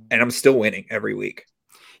 and I'm still winning every week.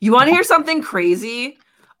 You want to hear something crazy?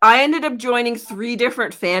 I ended up joining 3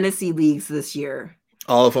 different fantasy leagues this year.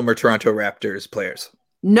 All of them are Toronto Raptors players.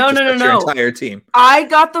 No. Your entire team. I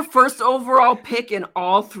got the first overall pick in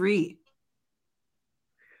all 3.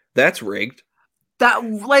 That's rigged.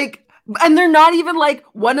 And they're not even like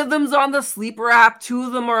one of them's on the Sleeper app, 2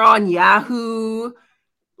 of them are on Yahoo.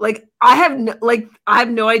 Like I have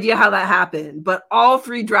no idea how that happened, but all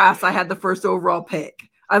 3 drafts I had the first overall pick.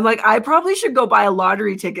 I'm like, I probably should go buy a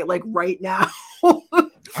lottery ticket like right now.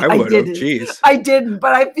 I would have. Jeez. I didn't,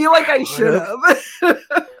 but I feel like I should have.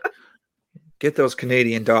 Get those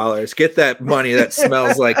Canadian dollars. Get that money that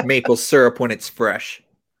smells like maple syrup when it's fresh.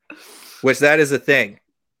 Which that is a thing.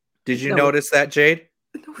 Did you notice that, Jade?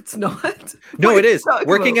 No, it's not. No, it is.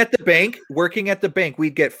 Working at the bank,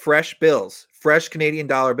 we'd get fresh bills, fresh Canadian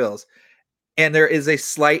dollar bills. And there is a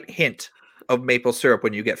slight hint of maple syrup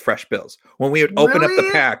when you get fresh bills. When we would open up the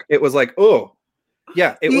pack, it was like, oh,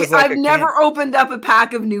 yeah, it was like I've never opened up a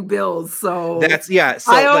pack of new bills, so that's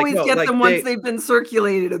So I always get them once they've been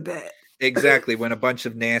circulated a bit. Exactly, when a bunch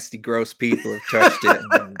of nasty, gross people have touched it,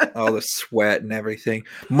 and all the sweat and everything.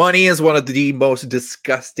 Money is one of the most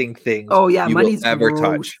disgusting things. Oh yeah, you money's will ever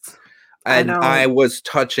gross. touch, and I was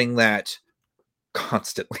touching that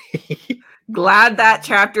constantly. Glad that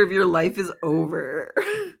chapter of your life is over.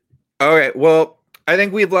 All right, well, I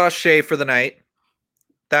think we've lost Shay for the night.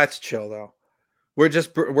 That's chill though. We're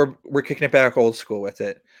kicking it back old school with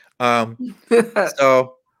it.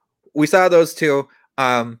 So we saw those 2.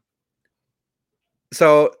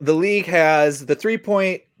 So the league has the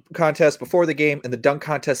 3-point contest before the game and the dunk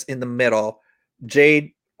contest in the middle.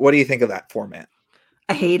 Jade, what do you think of that format?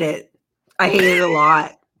 I hate it. I hate it a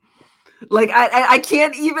lot. Like I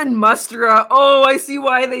can't even muster I see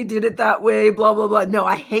why they did it that way, blah, blah, blah. No,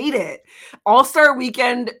 I hate it. All-Star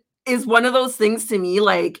Weekend is one of those things to me,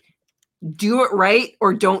 like, do it right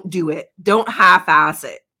or don't do it. Don't half-ass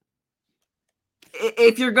it.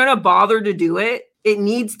 If you're going to bother to do it, it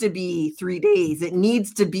needs to be 3 days. It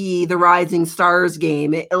needs to be the Rising Stars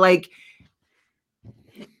game. I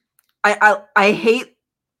hate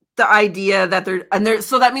the idea that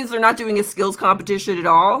so that means they're not doing a skills competition at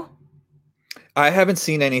all. I haven't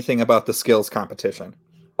seen anything about the skills competition.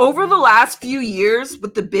 Over the last few years,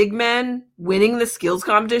 with the big men winning the skills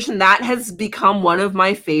competition, that has become one of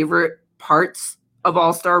my favorite parts of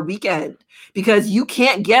All-Star Weekend, because you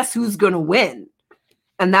can't guess who's going to win.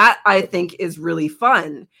 And that, I think, is really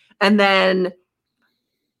fun. And then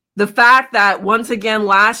the fact that, once again,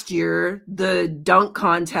 last year, the dunk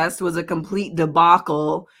contest was a complete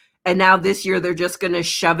debacle. And now this year, they're just going to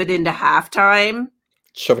shove it into halftime.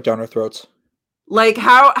 Shove it down our throats. Like,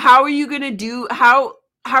 how are you going to do...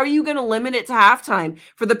 How are you going to limit it to halftime?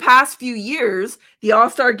 For the past few years, the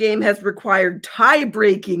All-Star Game has required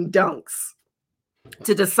tie-breaking dunks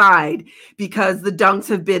to decide, because the dunks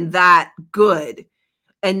have been that good.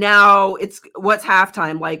 And now what's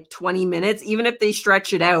halftime? Like 20 minutes? Even if they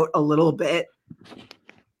stretch it out a little bit.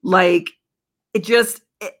 Like,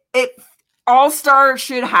 All-Star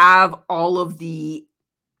should have all of the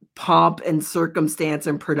pomp and circumstance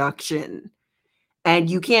and production.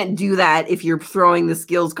 And you can't do that if you're throwing the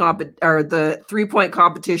skills or the 3-point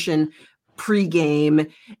competition pregame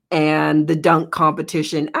and the dunk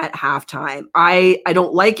competition at halftime. I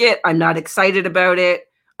don't like it. I'm not excited about it.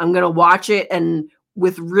 I'm going to watch it and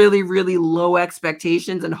with really, really low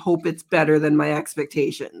expectations and hope it's better than my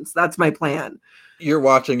expectations. That's my plan. You're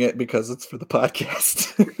watching it because it's for the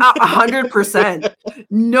podcast. 100%.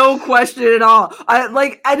 No question at all.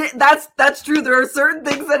 That's true. There are certain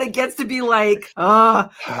things that it gets to be like,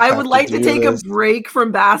 I would like to take a break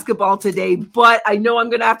from basketball today, but I know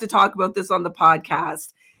I'm going to have to talk about this on the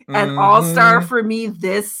podcast. And All-Star for me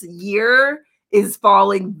this year is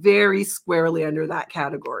falling very squarely under that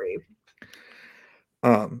category.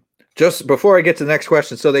 Just before I get to the next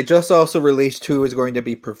question, so they just also released who is going to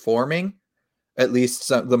be performing at least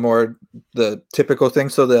the typical thing.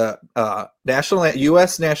 So the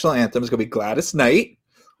U.S. national anthem is going to be Gladys Knight.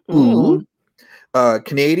 Ooh.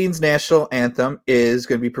 Canadian's national anthem is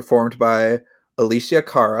going to be performed by Alicia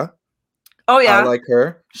Cara. Oh yeah, I like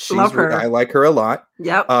her. Love her. I like her a lot.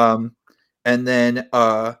 Yep. And then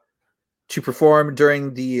to perform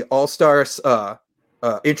during the All-Stars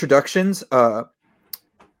introductions,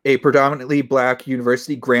 a predominantly Black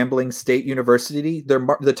university, Grambling State University,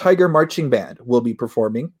 the Tiger Marching Band will be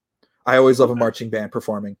performing. I always love a marching band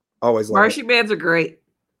performing. Always love marching bands are great.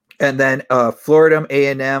 And then Florida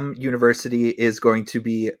A&M University is going to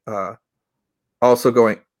be also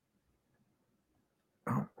going.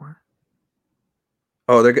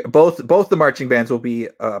 They're both the marching bands will be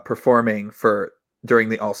performing during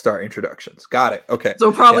the All-Star introductions. Got it. Okay.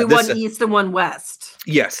 So probably one East and one West.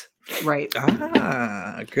 Yes. Right.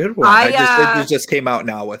 Good one. It just came out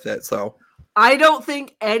now with it, so I don't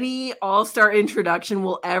think any All-Star introduction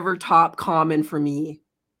will ever top Common for me.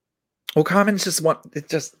 Well, Common's just one. It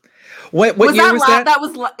just what year was that?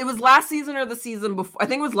 It was last season or the season before. I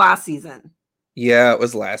think it was last season. Yeah, it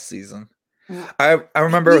was last season. I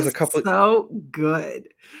remember it was a couple. So good.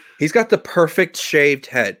 He's got the perfect shaved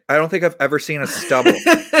head. I don't think I've ever seen a stubble.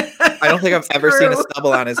 I don't think I've ever seen a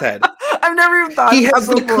stubble on his head. I've never even thought he has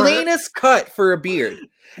the cleanest cut for a beard,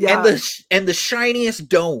 and the shiniest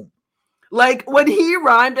dome. Like when he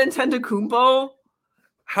rhymed in Tentakumpo,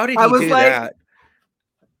 how did he do that?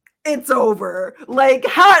 It's over. Like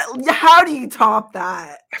how do you top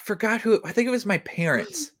that? I forgot who. I think it was my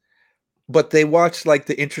parents, but they watched like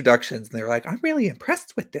the introductions and they were like, "I'm really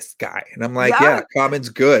impressed with this guy," and I'm like, "Yeah, Common's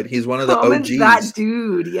good. He's one of the OGs. That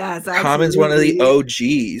dude, yes, absolutely. Common's one of the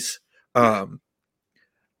OGs."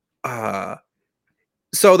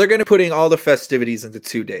 So they're going to putting all the festivities into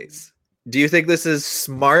 2 days. Do you think this is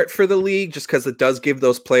smart for the league? Just because it does give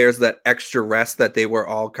those players that extra rest that they were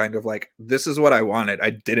all kind of like, this is what I wanted.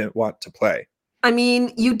 I didn't want to play. I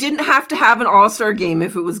mean, you didn't have to have an all-star game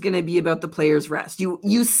if it was going to be about the players' rest.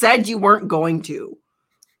 You said you weren't going to.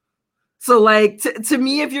 So like to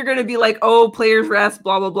me, if you're going to be like, oh, players' rest,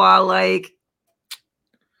 blah, blah, blah, like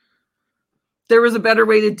there was a better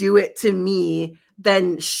way to do it to me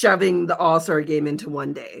than shoving the all-star game into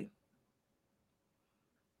 1 day.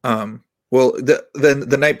 Well,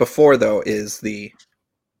 the night before though is the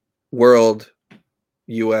World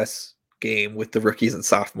US game with the rookies and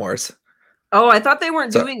sophomores. Oh, I thought they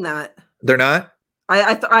weren't doing that. They're not?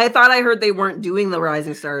 I thought I heard they weren't doing the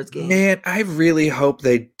Rising Stars game. Man, I really hope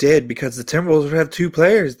they did because the Timberwolves would have 2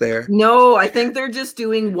 players there. No, I think they're just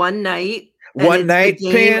doing one night. One night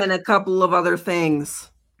game and a couple of other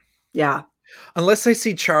things. Yeah. Unless I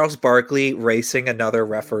see Charles Barkley racing another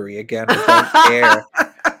referee again, I don't care.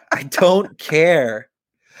 I don't care.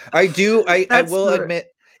 I do. I will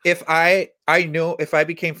admit, if I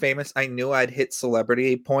became famous, I knew I'd hit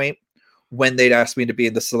celebrity point when they'd ask me to be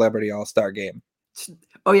in the Celebrity All-Star game.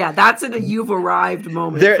 Oh yeah, that's in a you've arrived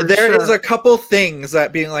moment. There is a couple things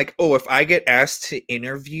that being like, oh, if I get asked to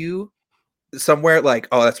interview somewhere, like,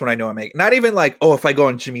 oh, that's when I know I make. Not even like, oh, if I go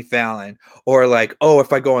on Jimmy Fallon or like, oh,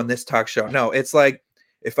 if I go on this talk show. No, it's like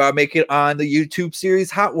if I make it on the YouTube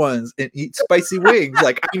series Hot Ones and eat spicy wings,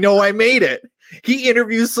 like I know I made it. He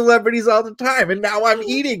interviews celebrities all the time, and now I'm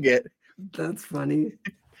eating it. That's funny.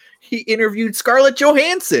 He interviewed Scarlett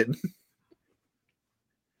Johansson.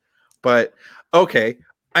 But okay.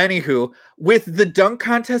 Anywho, with the dunk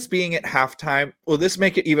contest being at halftime, will this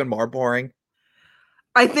make it even more boring?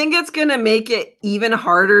 I think it's going to make it even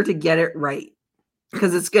harder to get it right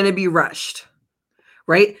because it's going to be rushed,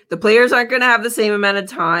 right? The players aren't going to have the same amount of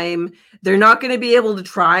time. They're not going to be able to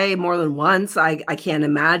try more than once. I can't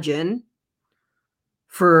imagine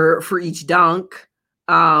for each dunk.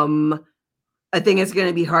 I think it's going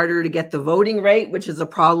to be harder to get the voting right, which is a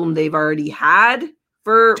problem they've already had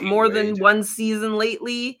for more than one season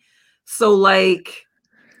lately. So like,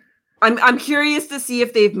 I'm curious to see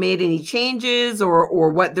if they've made any changes or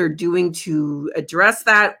what they're doing to address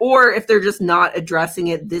that, or if they're just not addressing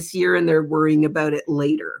it this year and they're worrying about it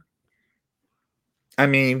later. I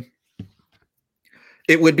mean,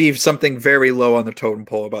 it would be something very low on the totem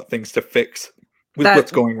pole about things to fix with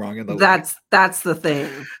what's going wrong in the league. That's the thing.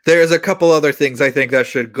 There's a couple other things I think that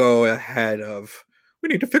should go ahead of. We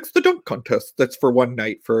need to fix the dunk contest. That's for one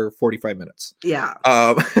night for 45 minutes. Yeah.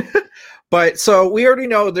 But so we already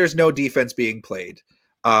know there's no defense being played.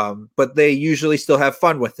 But they usually still have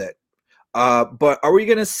fun with it. But are we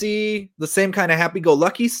going to see the same kind of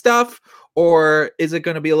happy-go-lucky stuff? Or is it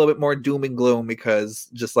going to be a little bit more doom and gloom because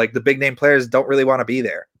just like the big name players don't really want to be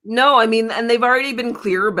there? No, I mean, and they've already been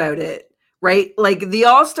clear about it, right? Like the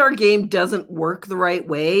All-Star game doesn't work the right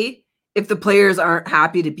way if the players aren't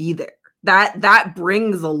happy to be there. That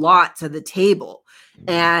brings a lot to the table.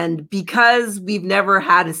 And because we've never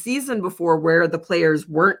had a season before where the players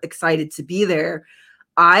weren't excited to be there,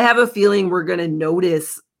 I have a feeling we're going to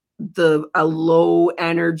notice a low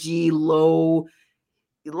energy, I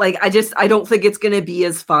don't think it's going to be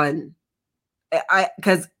as fun.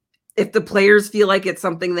 Because if the players feel like it's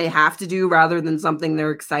something they have to do rather than something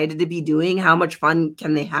they're excited to be doing, how much fun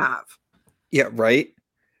can they have? Yeah, right.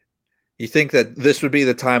 You think that this would be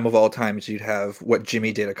the time of all times you'd have what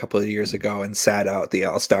Jimmy did a couple of years ago and sat out the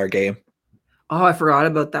All-Star game. Oh, I forgot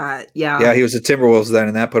about that. Yeah. Yeah, he was the Timberwolves then,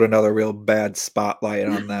 and that put another real bad spotlight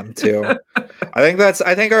on them too. I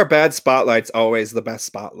think our bad spotlight's always the best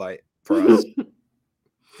spotlight for us.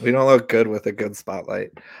 We don't look good with a good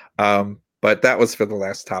spotlight. But that was for the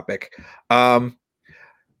last topic. So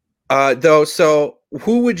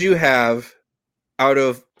who would you have out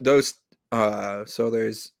of those? So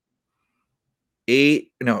there's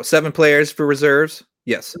 7 players for reserves.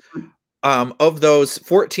 Yes. Of those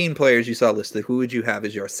 14 players you saw listed, who would you have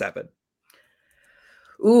as your 7?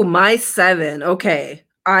 Ooh, my 7. Okay.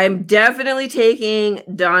 I'm definitely taking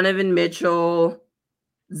Donovan Mitchell,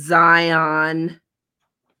 Zion,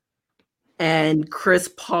 and Chris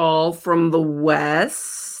Paul from the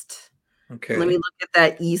West. Okay. Let me look at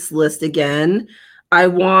that East list again. I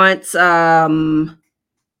want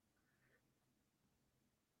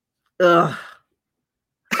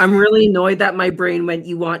I'm really annoyed that my brain went,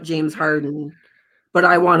 you want James Harden, but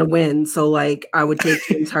I want to win. So I would take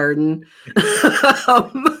James Harden.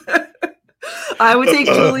 I would take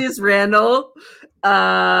Julius Randle,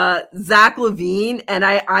 Zach LaVine, and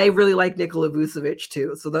I really like Nikola Vucevic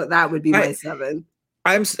too. So that would be my 7.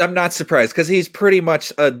 I'm not surprised because he's pretty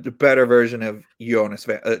much a better version of Jonas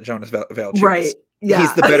Valanciunas. Right. Yeah.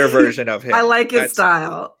 He's the better version of him. I like his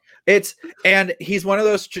style. And he's one of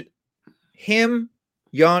those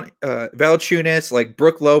Valanciunas, like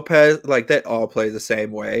Brook Lopez, like they all play the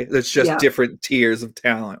same way. There's just different tiers of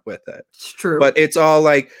talent with it. It's true. But it's all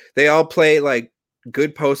like they all play like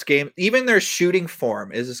good post game. Even their shooting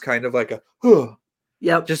form is just kind of like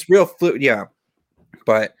just real fluid. Yeah.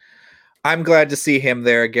 But I'm glad to see him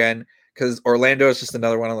there again because Orlando is just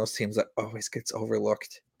another one of those teams that always gets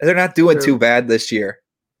overlooked. They're not doing too bad this year.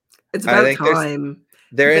 It's about time.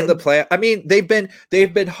 They're in the play. I mean, they've been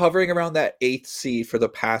hovering around that 8th seed for the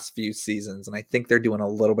past few seasons, and I think they're doing a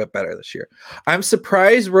little bit better this year. I'm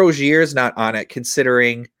surprised Rozier's not on it,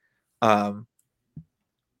 considering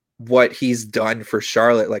what he's done for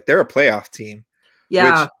Charlotte. Like they're a playoff team.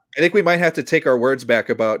 Yeah, which I think we might have to take our words back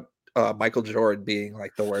about Michael Jordan being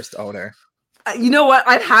like the worst owner. You know what?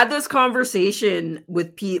 I've had this conversation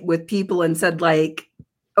with people and said like,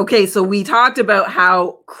 okay, so we talked about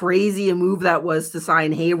how crazy a move that was to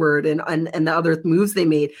sign Hayward and the other moves they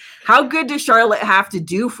made. How good does Charlotte have to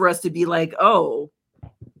do for us to be like, oh,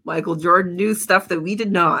 Michael Jordan knew stuff that we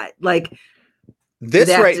did not? Like this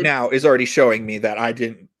right now is already showing me that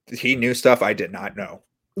he knew stuff I did not know.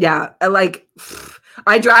 Yeah.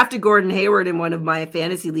 I drafted Gordon Hayward in one of my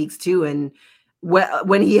fantasy leagues too. And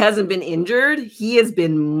when he hasn't been injured, he has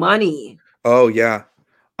been money. Oh yeah.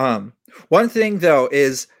 One thing though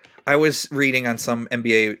is I was reading on some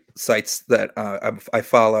NBA sites that I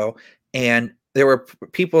follow, and there were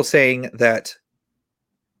people saying that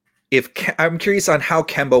I'm curious on how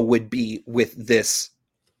Kemba would be with this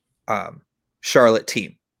Charlotte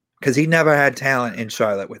team because he never had talent in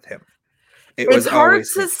Charlotte with him. It's hard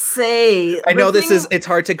to say. I know it's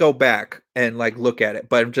hard to go back and like look at it,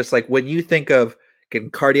 but I'm just like when you think of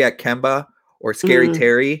Cardiac Kemba or Scary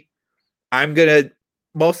Terry,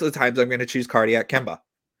 most of the times I'm going to choose Cardiac Kemba.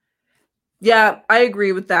 Yeah, I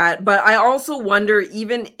agree with that. But I also wonder,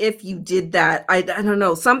 even if you did that, I don't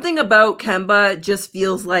know, something about Kemba just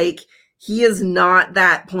feels like he is not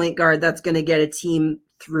that point guard that's going to get a team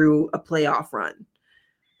through a playoff run.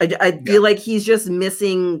 I feel like he's just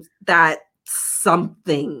missing that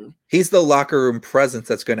something. He's the locker room presence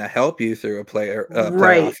that's going to help you through a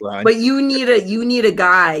playoff run. But you need a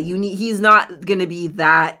guy. He's not going to be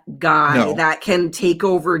that guy that can take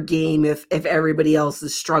over a game if everybody else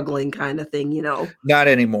is struggling, kind of thing. You know, not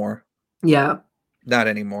anymore. Yeah, not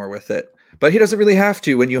anymore with it. But he doesn't really have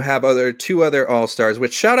to when you have two other All-Stars.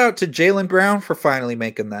 Which shout out to Jaylen Brown for finally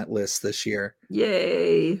making that list this year.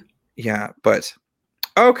 Yay! Yeah, but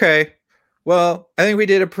okay. Well, I think we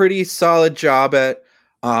did a pretty solid job at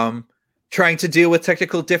trying to deal with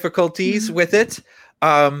technical difficulties with it.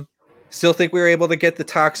 Still think we were able to get the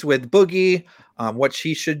talks with Boogie, what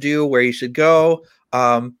she should do, where he should go,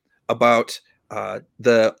 about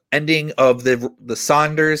the ending of the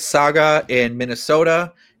Saunders saga in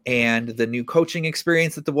Minnesota, and the new coaching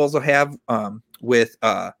experience that the Wolves will have with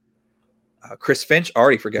Chris Finch,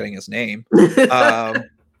 already forgetting his name.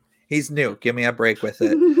 He's new. Give me a break with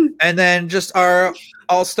it. And then just our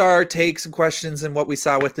all-star takes and questions and what we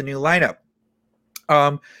saw with the new lineup.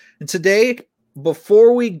 And today,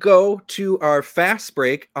 before we go to our fast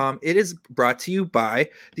break, it is brought to you by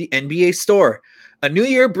the NBA Store. A new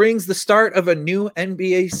year brings the start of a new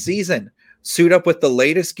NBA season. Suit up with the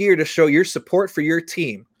latest gear to show your support for your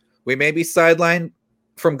team. We may be sidelined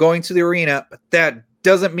from going to the arena, but that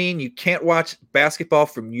doesn't mean you can't watch basketball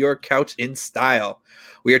from your couch in style.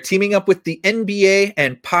 We are teaming up with the NBA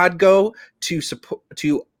and Podgo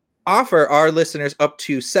to offer our listeners up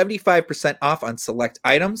to 75% off on select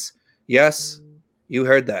items. Yes, you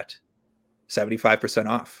heard that. 75%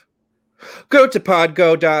 off. Go to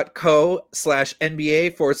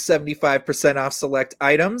podgo.co/NBA for 75% off select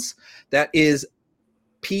items. That is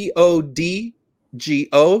podgo.co/NBA.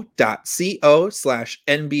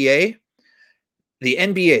 The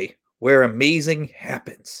NBA, where amazing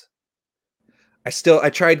happens. I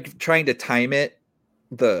tried trying to time it,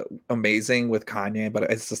 the amazing with Kanye, but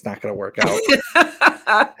it's just not going to work out.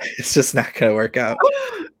 It's just not going to work out.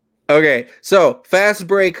 Okay, so fast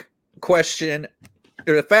break question.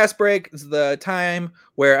 The fast break is the time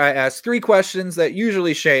where I ask 3 questions that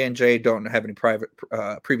usually Shay and Jade don't have any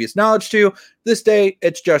previous knowledge to. This day,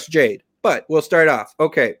 it's just Jade, but we'll start off.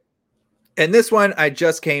 Okay, and this one I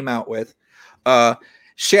just came out with.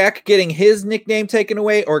 Shaq getting his nickname taken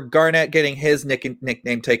away or Garnett getting his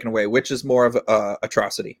nickname taken away? Which is more of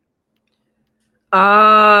atrocity?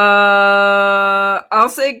 I'll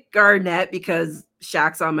say Garnett because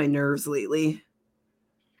Shaq's on my nerves lately.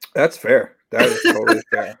 That's fair. That is totally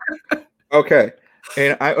fair. Okay.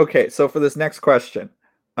 And so for this next question,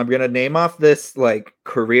 I'm going to name off this like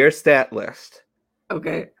career stat list.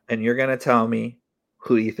 Okay. And you're going to tell me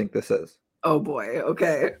who you think this is. Oh boy.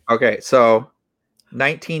 Okay. Okay. So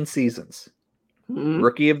 19 seasons,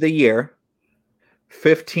 Rookie of the Year,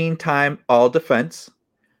 15-time All Defense,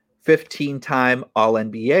 15-time All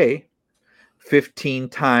NBA,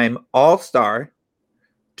 15-time All-Star,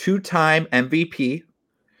 2-time MVP,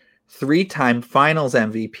 3-time Finals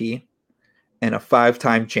MVP, and a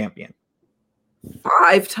 5-time champion.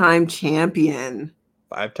 5-time champion.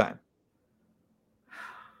 5-time.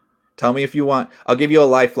 Tell me if you want. I'll give you a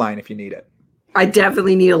lifeline if you need it. I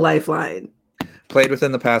definitely need a lifeline. Played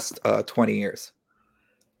within the past 20 years.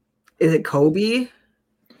 Is it Kobe?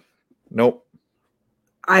 Nope.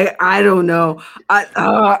 I don't know.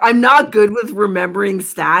 I'm not good with remembering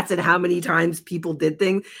stats and how many times people did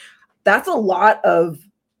things. That's a lot of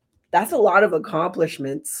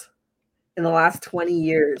accomplishments in the last 20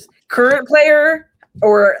 years. Current player,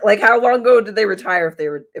 or like how long ago did they retire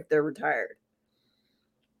if they're retired?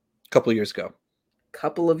 A couple of years ago.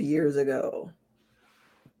 Couple of years ago.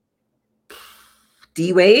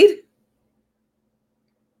 D Wade?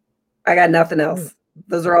 I got nothing else.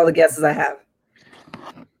 Those are all the guesses I have.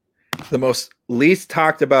 The most least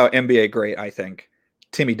talked about NBA great, I think.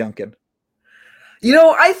 Timmy Duncan. You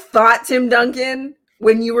know, I thought Tim Duncan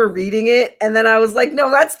when you were reading it, and then I was like, no,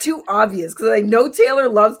 that's too obvious because I know Taylor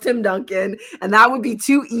loves Tim Duncan, and that would be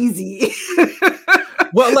too easy.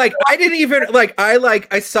 Well, like I didn't even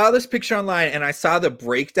I saw this picture online and I saw the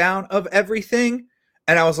breakdown of everything,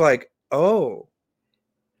 and I was like, oh.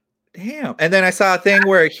 Damn. And then I saw a thing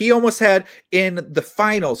where he almost had in the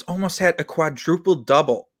finals, almost had a quadruple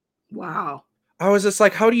double. Wow. I was just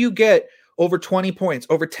like, how do you get over 20 points,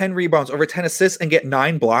 over 10 rebounds, over 10 assists, and get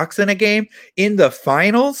 9 blocks in a game in the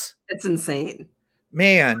finals? It's insane.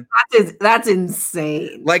 Man. That's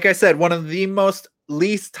insane. Like I said, one of the most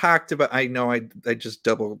least talked about, I know I just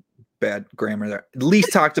double bad grammar there.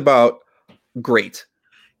 Least talked about great.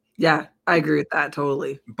 Yeah, I agree with that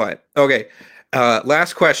totally. But okay.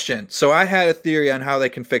 Last question. So I had a theory on how they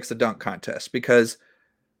can fix the dunk contest because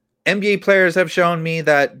NBA players have shown me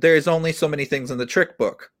that there's only so many things in the trick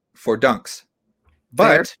book for dunks.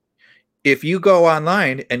 But if you go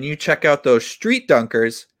online and you check out those street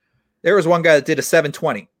dunkers, there was one guy that did a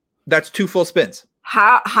 720. That's 2 full spins.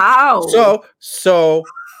 How? So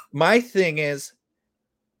my thing is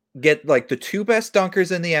get like the 2 best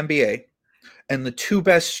dunkers in the NBA and the 2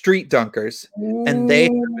 best street dunkers, and they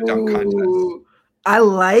have a dunk contest. I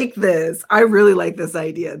like this. I really like this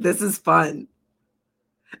idea. This is fun.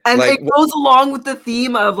 And like, it goes along with the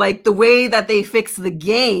theme of like the way that they fixed the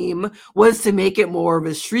game was to make it more of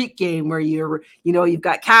a street game where you've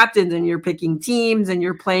got captains and you're picking teams and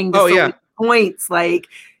you're playing many points. Like,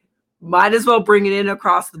 might as well bring it in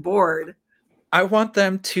across the board. I want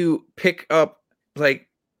them to pick up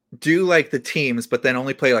do the teams, but then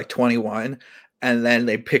only play like 21 and then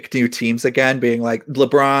they pick new teams again, being like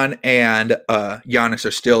LeBron and Giannis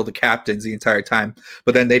are still the captains the entire time,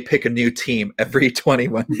 but then they pick a new team every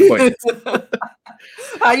 21 points.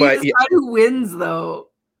 How do you decide who wins, though?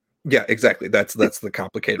 Yeah, exactly. That's the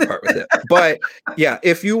complicated part with it. But yeah,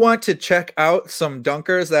 if you want to check out some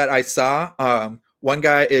dunkers that I saw, one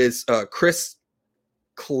guy is Chris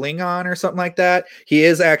Klingon or something like that. He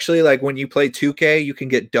is actually like when you play 2K, you can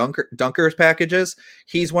get dunkers packages.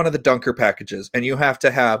 He's one of the dunker packages, and you have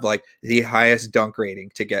to have like the highest dunk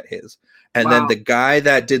rating to get his. And then the guy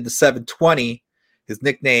that did the 720, his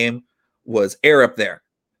nickname was Air Up There,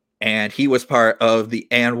 and he was part of the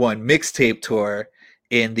And One mixtape tour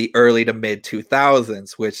in the early to mid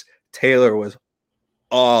 2000s, which Taylor was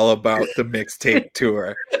all about the mixtape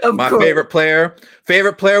tour. My favorite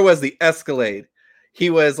player was the Escalade. He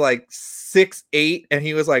was like 6'8", and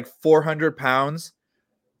he was like 400 pounds.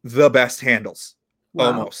 The best handles,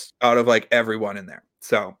 almost, out of like everyone in there.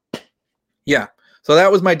 So, yeah. So that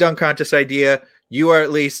was my dunk contest idea. You are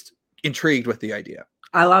at least intrigued with the idea.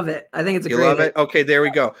 I love it. I think it's a great love it? Okay, there we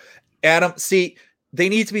go. Adam, see, they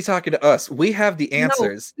need to be talking to us. We have the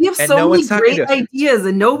answers. We have so many great ideas,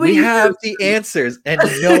 and nobody. We have the answers, and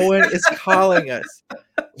no one is calling us.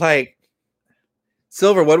 Like,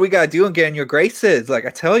 Silver, what do we got to do and get in your graces? Like,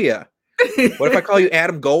 I tell you. What if I call you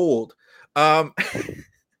Adam Gold?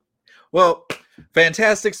 Well,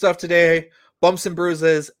 fantastic stuff today. Bumps and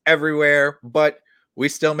bruises everywhere, but we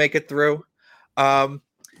still make it through. And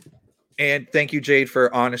thank you, Jade,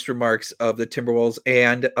 for honest remarks of the Timberwolves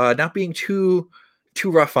and not being too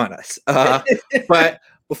rough on us. But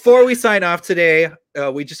before we sign off today,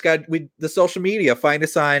 we just got the social media. Find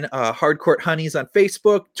us on Hardcourt Honeys on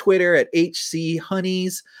Facebook, Twitter at HC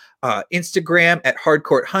Honeys, Instagram at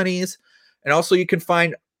Hardcourt Honeys. And also you can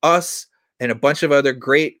find us and a bunch of other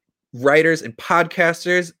great writers and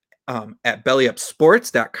podcasters at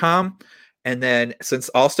bellyupsports.com. And then since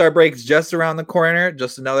All-Star break's just around the corner,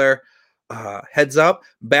 just another heads up,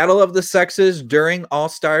 Battle of the Sexes during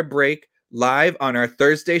All-Star break live on our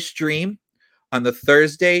Thursday stream. On the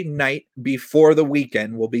Thursday night before the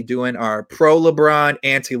weekend, we'll be doing our pro LeBron,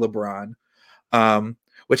 anti LeBron,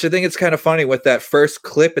 which I think it's kind of funny with that first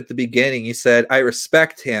clip at the beginning. He said, I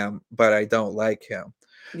respect him, but I don't like him.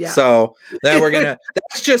 Yeah. So then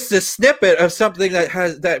that's just a snippet of something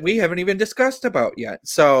that we haven't even discussed about yet.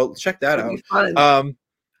 So check that out.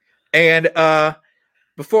 And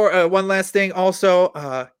before one last thing,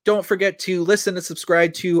 also, don't forget to listen and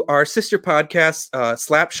subscribe to our sister podcast,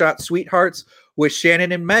 Slapshot Sweethearts, with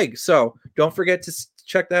Shannon and Meg. So don't forget to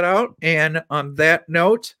check that out. And on that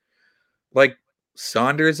note, like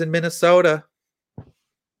Saunders in Minnesota,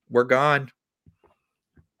 we're gone.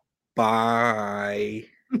 Bye.